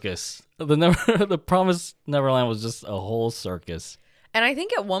a circus. The Promised Neverland was just a whole circus. And I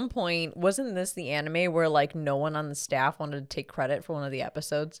think at one point, wasn't this the anime where like no one on the staff wanted to take credit for one of the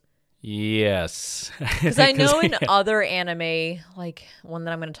episodes? Yes. Because I know in other anime, like one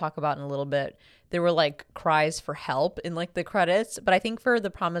that I'm going to talk about in a little bit, there were like cries for help in like the credits. But I think for The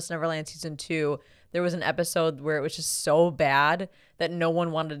Promised Neverland season 2, there was an episode where it was just so bad that no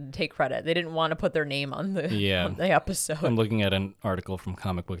one wanted to take credit. They didn't want to put their name on the episode. I'm looking at an article from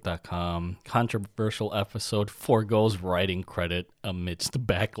comicbook.com. Controversial episode forgoes writing credit amidst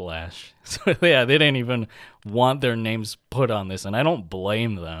backlash. So yeah, they didn't even want their names put on this, and I don't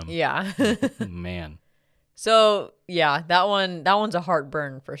blame them. Yeah. Man. So yeah, that one's a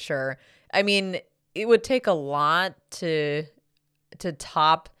heartburn for sure. I mean, it would take a lot to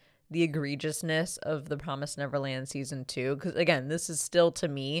top the egregiousness of The Promised Neverland season 2. Because again, this is still to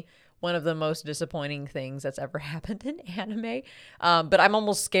me one of the most disappointing things that's ever happened in anime. But I'm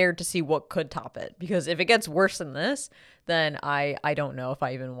almost scared to see what could top it, because if it gets worse than this, then I don't know if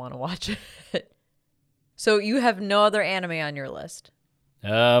I even want to watch it. So you have no other anime on your list?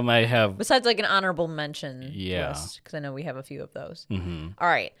 I have, Besides like an honorable mention Yeah. list, because I know we have a few of those. mhm. All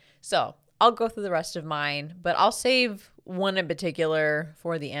right. So I'll go through the rest of mine, but I'll save one in particular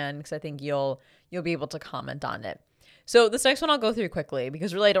for the end because I think you'll be able to comment on it. So this next one I'll go through quickly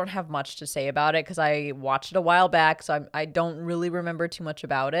because really I don't have much to say about it because I watched it a while back, so I don't really remember too much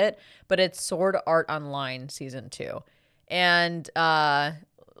about it. But it's Sword Art Online Season 2. And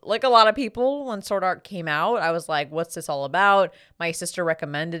like a lot of people, when Sword Art came out, I was like, what's this all about? My sister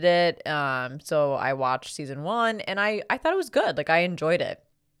recommended it, so I watched Season 1, and I thought it was good. Like, I enjoyed it.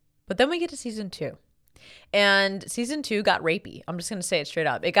 But then we get to Season 2. And Season 2 got rapey. I'm just going to say it straight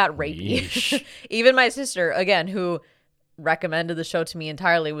up. It got rapey. Yeesh. Even my sister, again, who recommended the show to me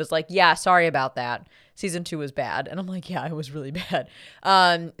entirely, was like, yeah, sorry about that. Season 2 was bad. And I'm like, yeah, it was really bad.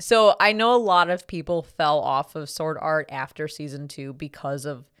 So I know a lot of people fell off of Sword Art after Season 2 because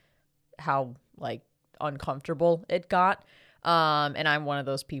of how, like, uncomfortable it got. And I'm one of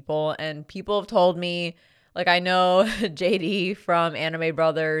those people. And people have told me, like, I know JD from Anime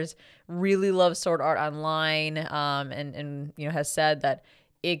Brothers really loves Sword Art Online, and you know, has said that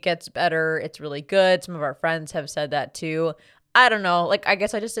it gets better. It's really good. Some of our friends have said that too. I don't know. Like, I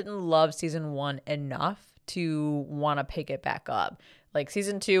guess I just didn't love Season 1 enough to want to pick it back up. Like,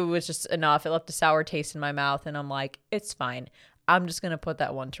 Season 2 was just enough. It left a sour taste in my mouth, and I'm like, it's fine. I'm just going to put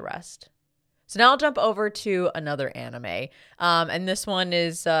that one to rest. So now I'll jump over to another anime. And this one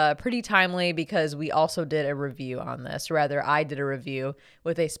is pretty timely because we also did a review on this. Or rather, I did a review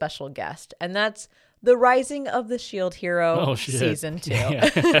with a special guest. And that's The Rising of the Shield Hero Season 2. Yeah.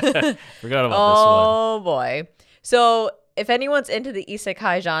 Forgot about Oh, boy. So if anyone's into the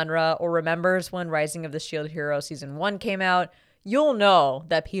isekai genre or remembers when Rising of the Shield Hero Season 1 came out, you'll know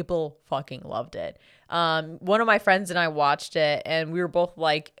that people fucking loved it. One of my friends and I watched it, and we were both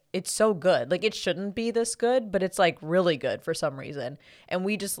like, it's so good. Like, it shouldn't be this good, but it's like really good for some reason. And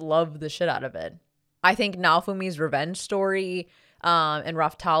we just love the shit out of it. I think Naofumi's revenge story, and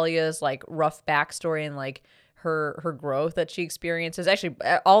Raphtalia's like rough backstory and like her growth that she experiences, actually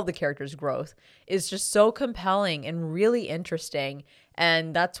all the characters' growth, is just so compelling and really interesting.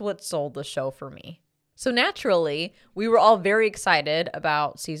 And that's what sold the show for me. So naturally, we were all very excited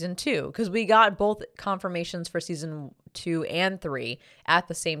about Season 2 because we got both confirmations for Season 2 and 3 at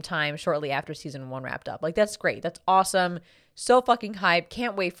the same time shortly after Season 1 wrapped up. Like, that's great. That's awesome. So fucking hyped.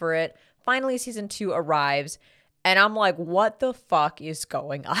 Can't wait for it. Finally, Season 2 arrives. And I'm like, what the fuck is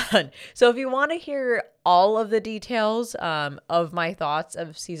going on? So if you want to hear all of the details of my thoughts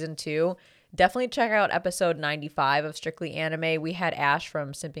of Season 2, definitely check out episode 95 of Strictly Anime. We had Ash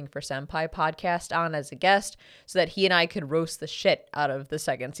from Simping for Senpai podcast on as a guest so that he and I could roast the shit out of the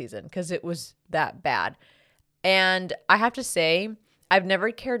second season because it was that bad. And I have to say, I've never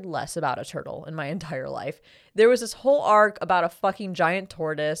cared less about a turtle in my entire life. There was this whole arc about a fucking giant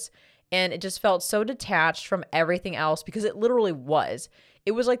tortoise, and it just felt so detached from everything else because it literally was.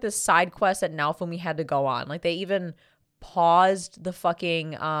 It was like this side quest that Naofumi had to go on. Like, they even paused the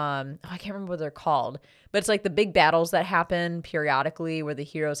fucking I can't remember what they're called, but it's like the big battles that happen periodically where the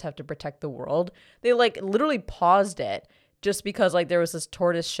heroes have to protect the world. They like literally paused it just because like there was this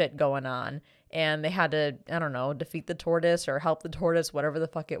tortoise shit going on and they had to, I don't know, defeat the tortoise or help the tortoise, whatever the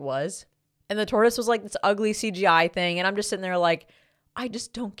fuck it was. And the tortoise was like this ugly CGI thing, and I'm just sitting there like, I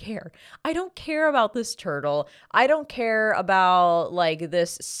just don't care. I don't care about this turtle. I don't care about like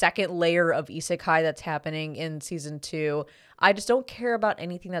this second layer of isekai that's happening in Season 2. I just don't care about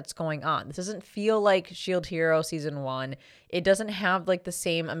anything that's going on. This doesn't feel like Shield Hero Season 1. It doesn't have like the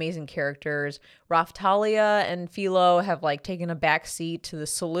same amazing characters. Raphtalia and Philo have like taken a back seat to the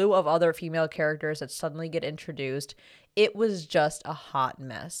slew of other female characters that suddenly get introduced. It was just a hot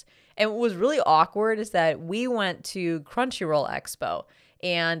mess. And what was really awkward is that we went to Crunchyroll Expo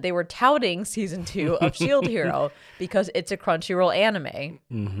and they were touting Season 2 of Shield Hero because it's a Crunchyroll anime.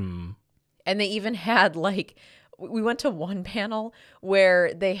 Mm-hmm. And they even had like, we went to one panel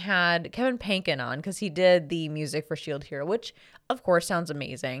where they had Kevin Pankin on because he did the music for Shield Hero, which of course sounds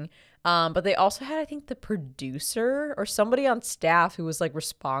amazing. But they also had, I think, the producer or somebody on staff who was like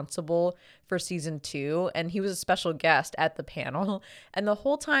responsible for Season 2. And he was a special guest at the panel. And the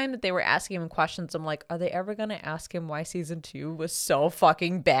whole time that they were asking him questions, I'm like, are they ever going to ask him why Season 2 was so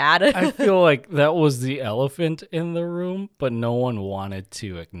fucking bad? I feel like that was the elephant in the room, but no one wanted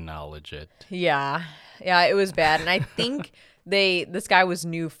to acknowledge it. Yeah, it was bad. And I think this guy was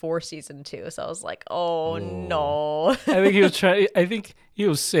new for season 2, so I was like, oh no. I think he was trying. I think he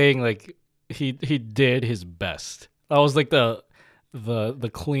was saying like he did his best. That was like the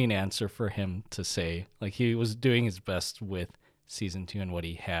clean answer for him to say. Like he was doing his best with season 2 and what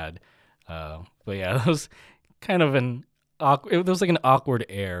he had. But yeah, that was kind of an awkward. It was like an awkward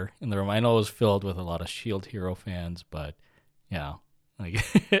air in the room. I know it was filled with a lot of Shield Hero fans, but yeah, like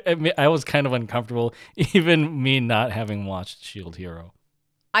I was kind of uncomfortable, even me not having watched Shield Hero.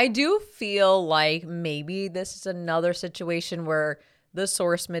 I do feel like maybe this is another situation where the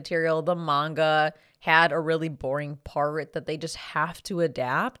source material, the manga, had a really boring part that they just have to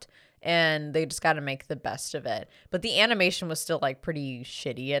adapt, and they just got to make the best of it. But the animation was still like pretty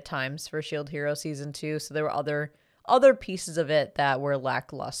shitty at times for Shield Hero season 2, so there were other pieces of it that were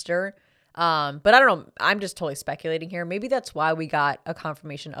lackluster. But I don't know. I'm just totally speculating here. Maybe that's why we got a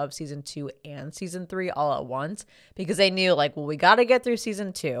confirmation of season 2 and season 3 all at once, because they knew like, well, we got to get through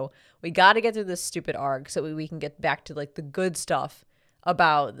season 2. We got to get through this stupid arc so we can get back to like the good stuff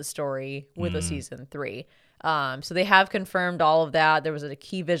about the story with a season 3. So they have confirmed all of that. There was a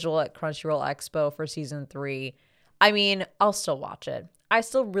key visual at Crunchyroll Expo for season 3. I mean, I'll still watch it. I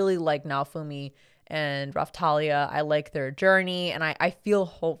still really like Naofumi and Raphtalia. I like their journey, and I feel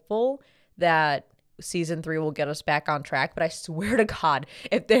hopeful that season 3 will get us back on track. But I swear to God,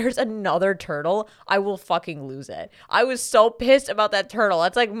 if there's another turtle, I will fucking lose it. I was so pissed about that turtle.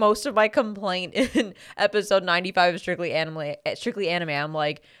 That's like most of my complaint in episode 95 of Strictly Anime. I'm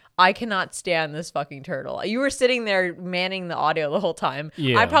like, I cannot stand this fucking turtle. You were sitting there manning the audio the whole time.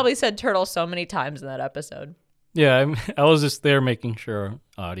 Yeah. I probably said turtle so many times in that episode. Yeah, I was just there making sure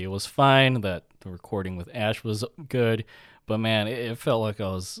audio was fine, that the recording with Ash was good. But man, it felt like I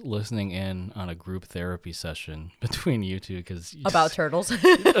was listening in on a group therapy session between you two, because About turtles.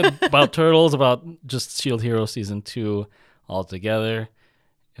 about turtles, about just Shield Hero season 2 all together.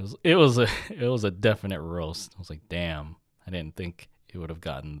 It was a definite roast. I was like, damn, I didn't think it would have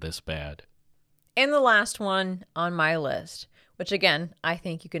gotten this bad. And the last one on my list, which again, I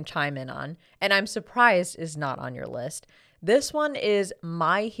think you can chime in on, and I'm surprised is not on your list. This one is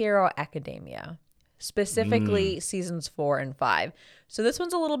My Hero Academia, specifically seasons 4 and 5. So this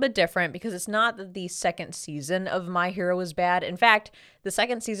one's a little bit different because it's not that the second season of My Hero was bad. In fact, the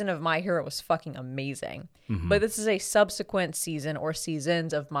second season of My Hero was fucking amazing. But this is a subsequent season or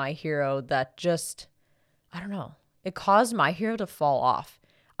seasons of My Hero that just, I don't know, it caused My Hero to fall off.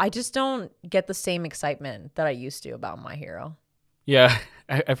 I just don't get the same excitement that I used to about My Hero. Yeah,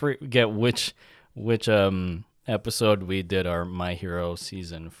 I forget which episode we did our My Hero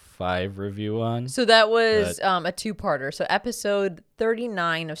season 5 review on. So that was a two-parter. So episode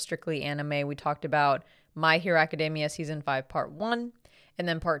 39 of Strictly Anime, we talked about My Hero Academia season 5 part 1, and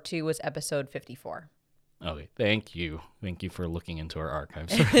then part 2 was episode 54. Okay, thank you for looking into our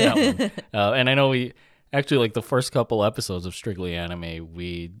archives for that one. And I know we actually, like, the first couple episodes of Strictly Anime,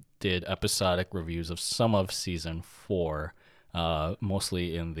 we did episodic reviews of some of season 4,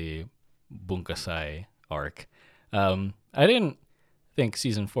 mostly in the Bunkasai arc. I didn't think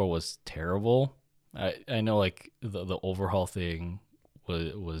season 4 was terrible. I know, like, the overhaul thing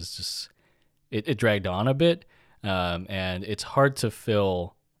was just it dragged on a bit, and it's hard to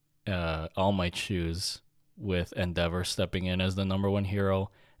fill All Might's shoes with Endeavor stepping in as the number 1 hero.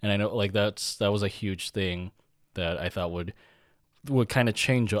 And I know, like, that was a huge thing that I thought would kind of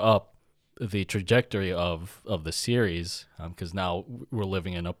change up the trajectory of the series, because now we're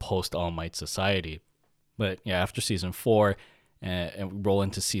living in a post All Might society. But yeah, after season 4 and we roll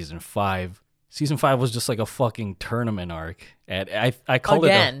into season 5. Season 5 was just like a fucking tournament arc, and I called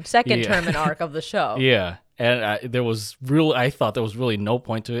it second tournament arc of the show. Yeah, and I thought there was really no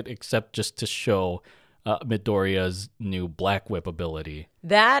point to it except just to show Midoriya's new Black Whip ability.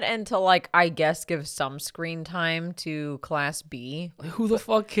 That, and to, like, I guess give some screen time to Class B. Who the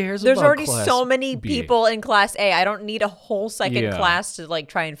fuck cares There's about already Class so many B? people in Class A. I don't need a whole second Yeah. class to, like,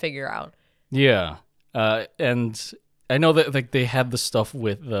 try and figure out. Yeah. And I know that, like, they had the stuff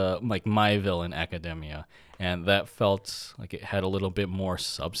with like My Villain Academia, and that felt like it had a little bit more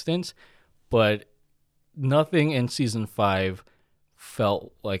substance, but nothing in season 5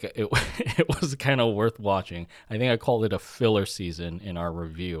 felt like it was kind of worth watching. I think I called it a filler season in our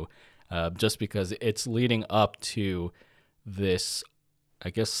review, just because it's leading up to this, I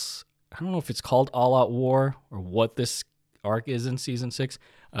guess, I don't know if it's called All Out War or what this arc is in season 6.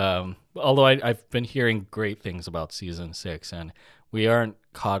 Although I've been hearing great things about season 6, and we aren't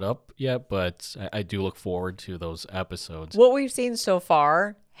caught up yet, but I do look forward to those episodes. What we've seen so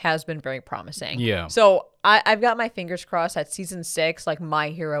far has been very promising. Yeah. So I've got my fingers crossed that season 6, like, My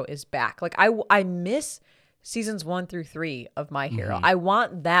Hero is back. Like, I miss seasons 1 through 3 of My Hero. I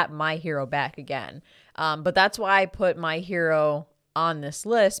want that My Hero back again. But that's why I put My Hero on this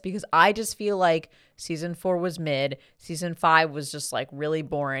list, because I just feel like season 4 was mid, season 5 was just like really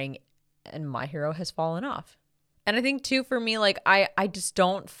boring, and My Hero has fallen off. And I think too, for me, like I just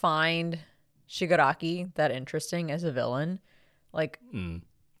don't find Shigaraki that interesting as a villain. Like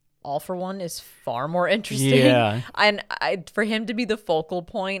All for One is far more interesting. Yeah. And for him to be the focal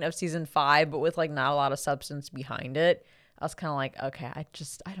point of season 5, but with like not a lot of substance behind it, I was kind of like, okay,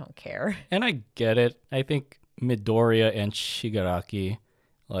 I don't care. And I get it. I think Midoriya and Shigaraki,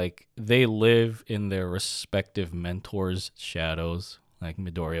 like, they live in their respective mentors' shadows. Like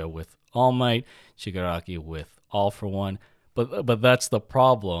Midoriya with All Might, Shigaraki with All for One. But that's the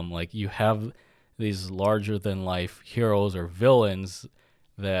problem. Like, you have these larger than life heroes or villains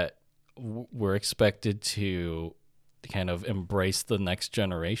that were expected to kind of embrace the next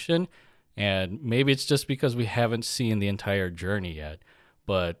generation. And maybe it's just because we haven't seen the entire journey yet,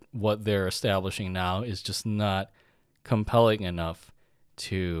 but what they're establishing now is just not compelling enough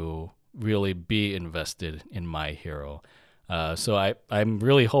to really be invested in My Hero. So I'm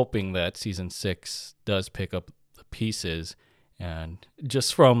really hoping that season 6 does pick up the pieces. And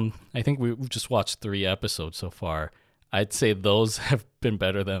just from, I think we've just watched 3 episodes so far, I'd say those have been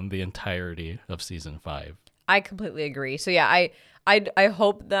better than the entirety of season 5. I completely agree. So yeah, I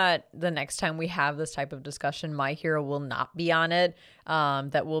hope that the next time we have this type of discussion, My Hero will not be on it.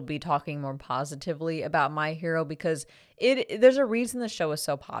 That we'll be talking more positively about My Hero, because there's a reason the show is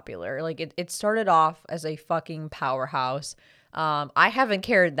so popular. Like it started off as a fucking powerhouse. I haven't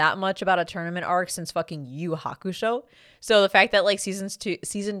cared that much about a tournament arc since fucking Yu Hakusho. So the fact that like season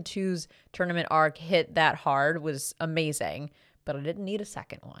 2's tournament arc hit that hard was amazing, but I didn't need a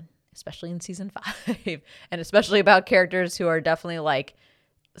second one, especially in season 5, and especially about characters who are definitely like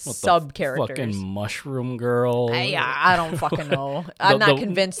sub characters. Fucking mushroom girl. I don't fucking know. I'm not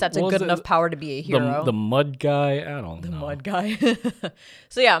convinced that's a good enough power to be a hero. The mud guy. I don't know. The mud guy.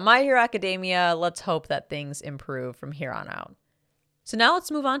 So yeah, My Hero Academia. Let's hope that things improve from here on out. So now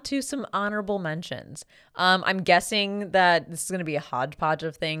let's move on to some honorable mentions. I'm guessing that this is going to be a hodgepodge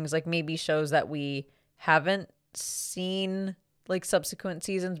of things, like maybe shows that we haven't seen like subsequent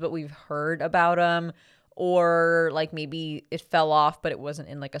seasons, but we've heard about them, or like maybe it fell off, but it wasn't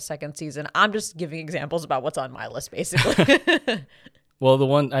in like a second season. I'm just giving examples about what's on my list, basically. Well, the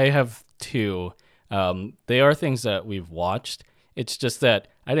one I have 2, they are things that we've watched. It's just that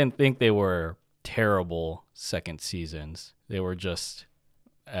I didn't think they were terrible second seasons. They were just,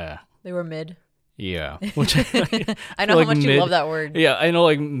 They were mid. Yeah. Which I know how much you love that word. Yeah, I know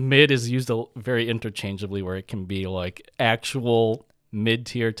like mid is used very interchangeably, where it can be like actual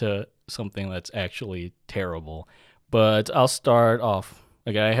mid-tier to something that's actually terrible. But I'll start off.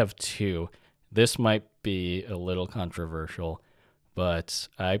 Okay, I have 2. This might be a little controversial, but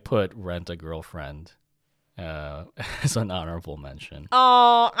I put Rent a Girlfriend as an honorable mention.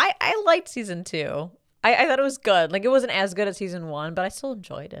 Oh, I liked season 2. I thought it was good. Like, it wasn't as good as season 1, but I still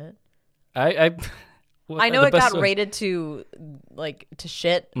enjoyed it. I know it got rated to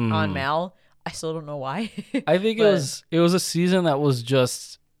shit on Mal. I still don't know why. I think it was a season that was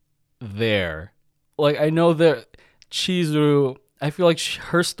just there. Like, I know that Chizuru, I feel like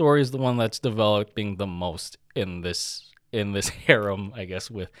her story is the one that's developing the most in this harem, I guess,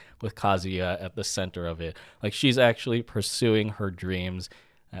 with Kazuya at the center of it. Like, she's actually pursuing her dreams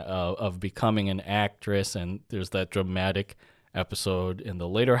of becoming an actress, and there's that dramatic episode in the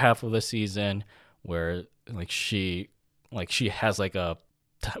later half of the season where she has like a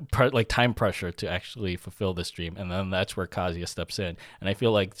time pressure to actually fulfill this dream, and then that's where Kazuya steps in. And I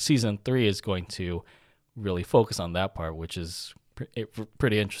feel like season 3 is going to really focus on that part, which is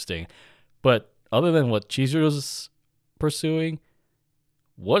pretty interesting. But other than what Chizuru's pursuing,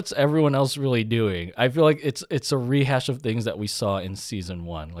 what's everyone else really doing? I feel like it's a rehash of things that we saw in season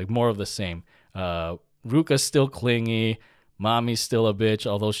 1, like more of the same. Ruka's still clingy, Mami's still a bitch,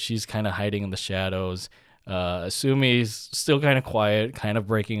 although she's kind of hiding in the shadows. Asumi's still kind of quiet, kind of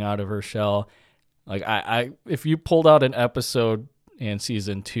breaking out of her shell. Like, I if you pulled out an episode in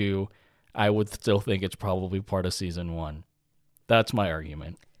season 2, I would still think it's probably part of season 1. That's my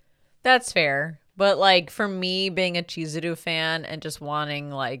argument. That's fair. But, like, for me, being a Chizuru fan and just wanting,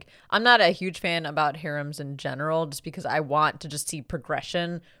 like, I'm not a huge fan about harems in general, just because I want to just see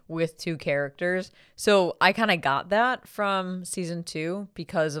progression with 2 characters. So I kind of got that from season 2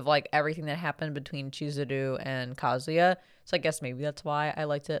 because of, like, everything that happened between Chizuru and Kazuya. So I guess maybe that's why I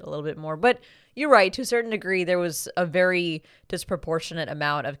liked it a little bit more. But you're right. To a certain degree, there was a very disproportionate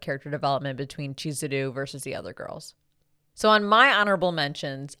amount of character development between Chizuru versus the other girls. So on my honorable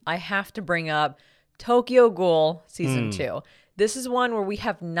mentions, I have to bring up Tokyo Ghoul Season 2. This is one where we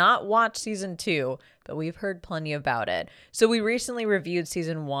have not watched Season 2, but we've heard plenty about it. So we recently reviewed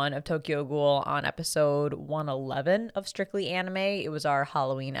Season 1 of Tokyo Ghoul on episode 111 of Strictly Anime. It was our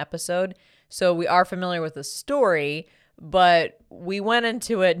Halloween episode. So we are familiar with the story, but we went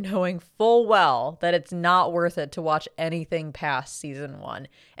into it knowing full well that it's not worth it to watch anything past Season 1.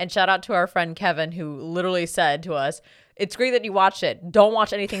 And shout out to our friend Kevin, who literally said to us, it's great that you watched it. Don't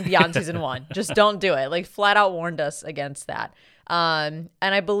watch anything beyond Season 1. Just don't do it. Like, flat out warned us against that. And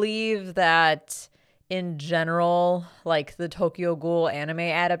I believe that in general, like, the Tokyo Ghoul anime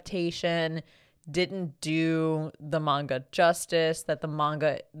adaptation didn't do the manga justice, that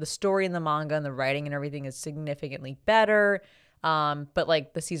the story in the manga and the writing and everything is significantly better. But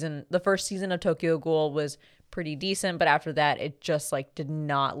like the first season of Tokyo Ghoul was pretty decent, but after that it just like did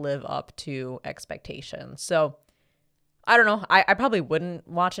not live up to expectations. So I don't know. I probably wouldn't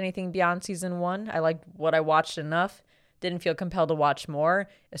watch anything beyond Season 1. I liked what I watched enough. Didn't feel compelled to watch more,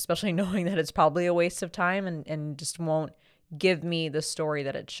 especially knowing that it's probably a waste of time and just won't give me the story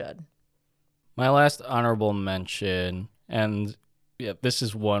that it should. My last honorable mention, and yeah, this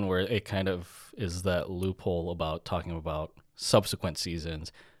is one where it kind of is that loophole about talking about subsequent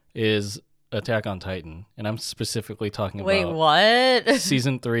seasons, is Attack on Titan. And I'm specifically talking about what?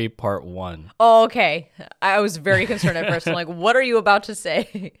 Season 3, Part 1. Oh, okay. I was very concerned at first. I'm like, what are you about to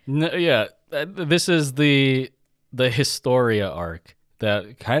say? No, yeah, this is the Historia arc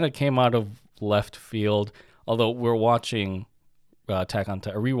that kind of came out of left field, although we're watching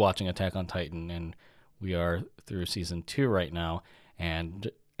rewatching Attack on Titan, and we are through Season 2 right now,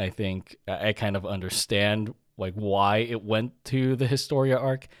 and I think I kind of understand like why it went to the Historia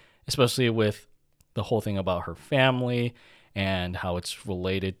arc, especially with the whole thing about her family and how it's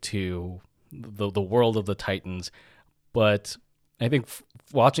related to the world of the Titans. But I think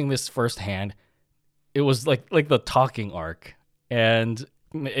watching this firsthand, it was like the talking arc, and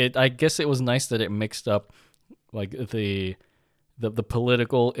I guess it was nice that it mixed up like the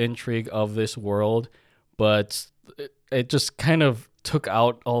political intrigue of this world, but it just kind of took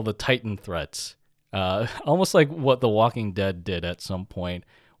out all the Titan threats. Almost like what The Walking Dead did at some point,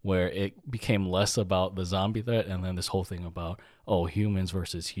 where it became less about the zombie threat and then this whole thing about, humans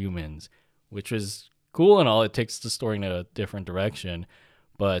versus humans, which is cool and all. It takes the story in a different direction.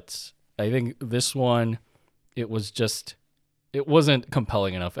 But I think this one, it wasn't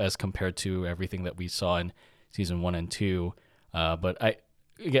compelling enough as compared to everything that we saw in Season 1 and 2. But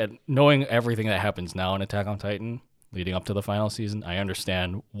knowing everything that happens now in Attack on Titan leading up to the final season, I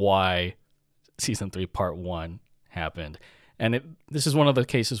understand why Season 3 Part 1 happened. And this is one of the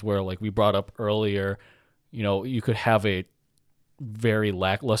cases where, like we brought up earlier, you could have a very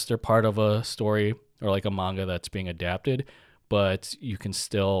lackluster part of a story or like a manga that's being adapted, but you can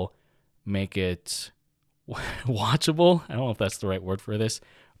still make it watchable. I don't know if that's the right word for this,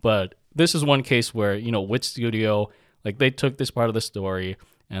 but this is one case where, Wit Studio, like they took this part of the story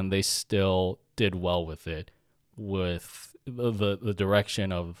and they still did well with it, with the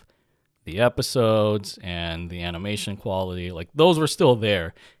direction of the episodes and the animation quality. Like those were still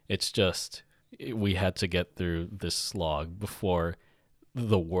there. It's just we had to get through this slog before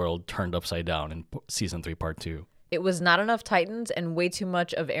the world turned upside down in Season 3 Part 2. It was not enough Titans and way too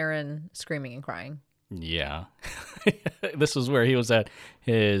much of Eren screaming and crying. Yeah. This was where he was at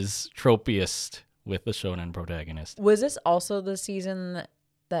his tropiest with the shonen protagonist. Was this also the season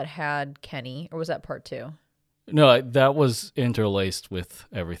that had Kenny, or was that Part 2? No, that was interlaced with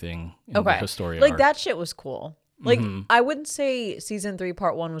everything in the Historia like arc. That shit was cool. Like, I wouldn't say Season 3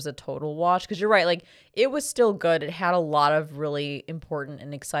 Part 1 was a total wash, because you're right, like, it was still good. It had a lot of really important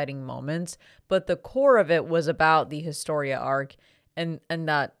and exciting moments, but the core of it was about the Historia arc, and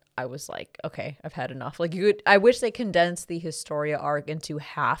that I was like, okay, I've had enough. Like, I wish they condensed the Historia arc into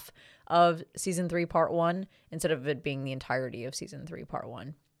half of Season 3 Part 1 instead of it being the entirety of Season 3 Part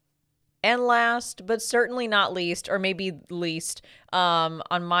 1. And last, but certainly not least, or maybe least, on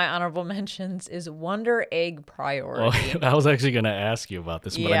my honorable mentions is Wonder Egg Priority. Well, I was actually going to ask you about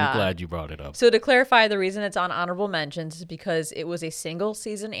this, but I'm glad you brought it up. So to clarify, the reason it's on honorable mentions is because it was a single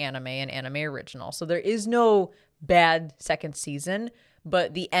season anime, an anime original. So there is no bad second season,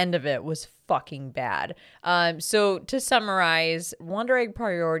 but the end of it was fucking bad. So to summarize, Wonder Egg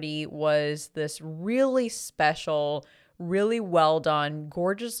Priority was this really special, really well done,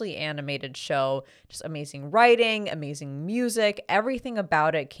 gorgeously animated show. Just amazing writing, amazing music. Everything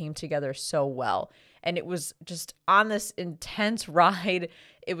about it came together so well. And it was just on this intense ride.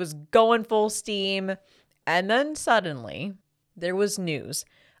 It was going full steam. And then suddenly there was news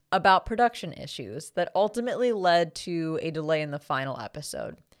about production issues that ultimately led to a delay in the final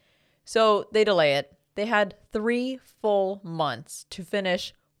episode. So they delay it. They had 3 full months to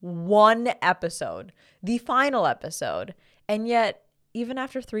finish one episode, the final episode. And yet, even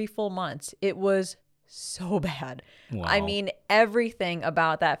after 3 full months, it was so bad. Wow. I mean, everything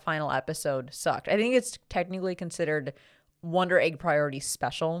about that final episode sucked. I think it's technically considered Wonder Egg Priority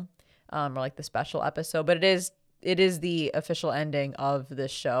Special, or like the special episode, but it is the official ending of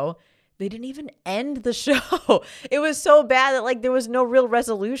this show. They didn't even end the show. It was so bad that like there was no real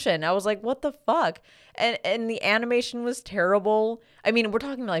resolution. I was like, what the fuck? And the animation was terrible. I mean, we're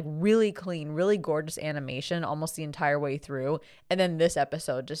talking like really clean, really gorgeous animation almost the entire way through. And then this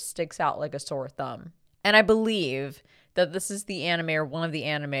episode just sticks out like a sore thumb. And I believe that this is the anime or one of the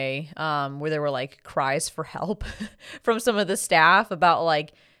anime where there were like cries for help from some of the staff about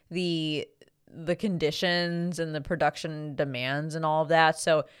like the conditions and the production demands and all of that.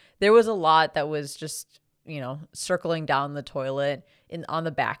 So there was a lot that was just, circling down the toilet on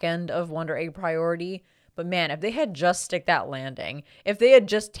the back end of Wonder Egg Priority. But man, if they had just stick that landing, if they had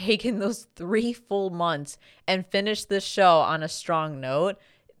just taken those 3 full months and finished this show on a strong note,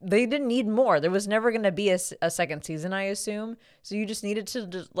 they didn't need more. There was never going to be a second season, I assume. So you just needed to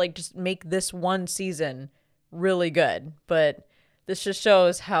just make this one season really good. But this just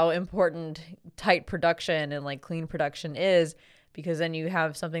shows how important tight production and like clean production is, because then you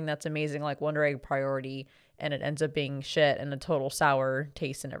have something that's amazing like Wonder Egg Priority and it ends up being shit and a total sour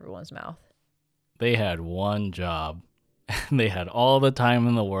taste in everyone's mouth. They had one job and they had all the time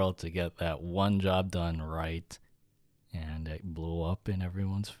in the world to get that one job done right. And it blew up in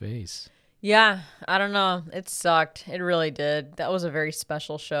everyone's face. Yeah, I don't know. It sucked. It really did. That was a very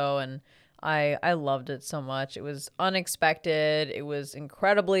special show, and I loved it so much. It was unexpected. It was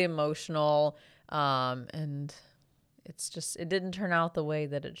incredibly emotional, and it didn't turn out the way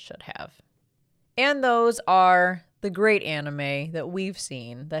that it should have. And those are the great anime that we've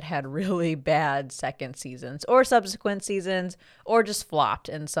seen that had really bad second seasons or subsequent seasons or just flopped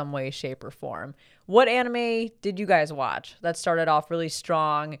in some way, shape, or form. What anime did you guys watch that started off really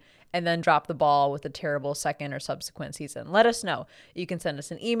strong and then dropped the ball with a terrible second or subsequent season? Let us know. You can send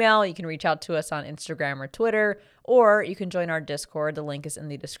us an email. You can reach out to us on Instagram or Twitter, or you can join our Discord. The link is in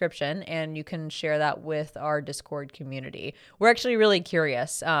the description, and you can share that with our Discord community. We're actually really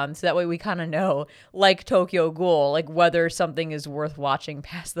curious, so that way we kind of know, like Tokyo Ghoul, like whether something is worth watching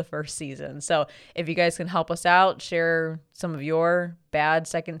past the first season. So if you guys can help us out, share some of your bad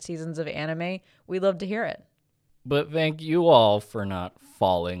second seasons of anime, we'd love to hear it. But thank you all for not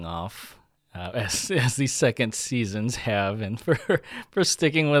falling off as these second seasons have, and for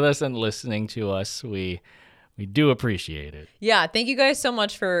sticking with us and listening to us. We do appreciate it. Yeah, thank you guys so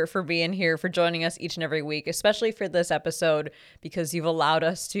much for being here, for joining us each and every week, especially for this episode, because you've allowed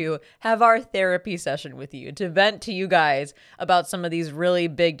us to have our therapy session with you, to vent to you guys about some of these really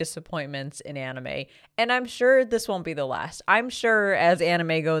big disappointments in anime. And I'm sure this won't be the last. I'm sure as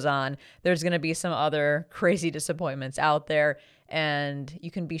anime goes on, there's going to be some other crazy disappointments out there, and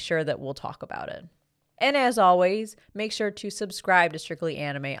you can be sure that we'll talk about it. And as always, make sure to subscribe to Strictly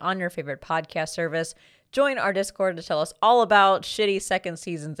Anime on your favorite podcast service. Join our Discord to tell us all about shitty second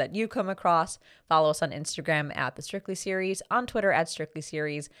seasons that you come across. Follow us on Instagram at The Strictly Series, on Twitter at Strictly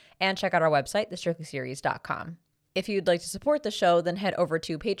Series, and check out our website, thestrictlyseries.com. If you'd like to support the show, then head over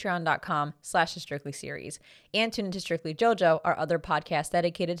to patreon.com/thestrictlyseries and tune into Strictly JoJo, our other podcast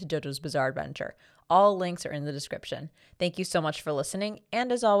dedicated to JoJo's Bizarre Adventure. All links are in the description. Thank you so much for listening,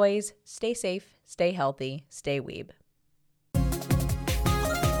 and as always, stay safe, stay healthy, stay weeb.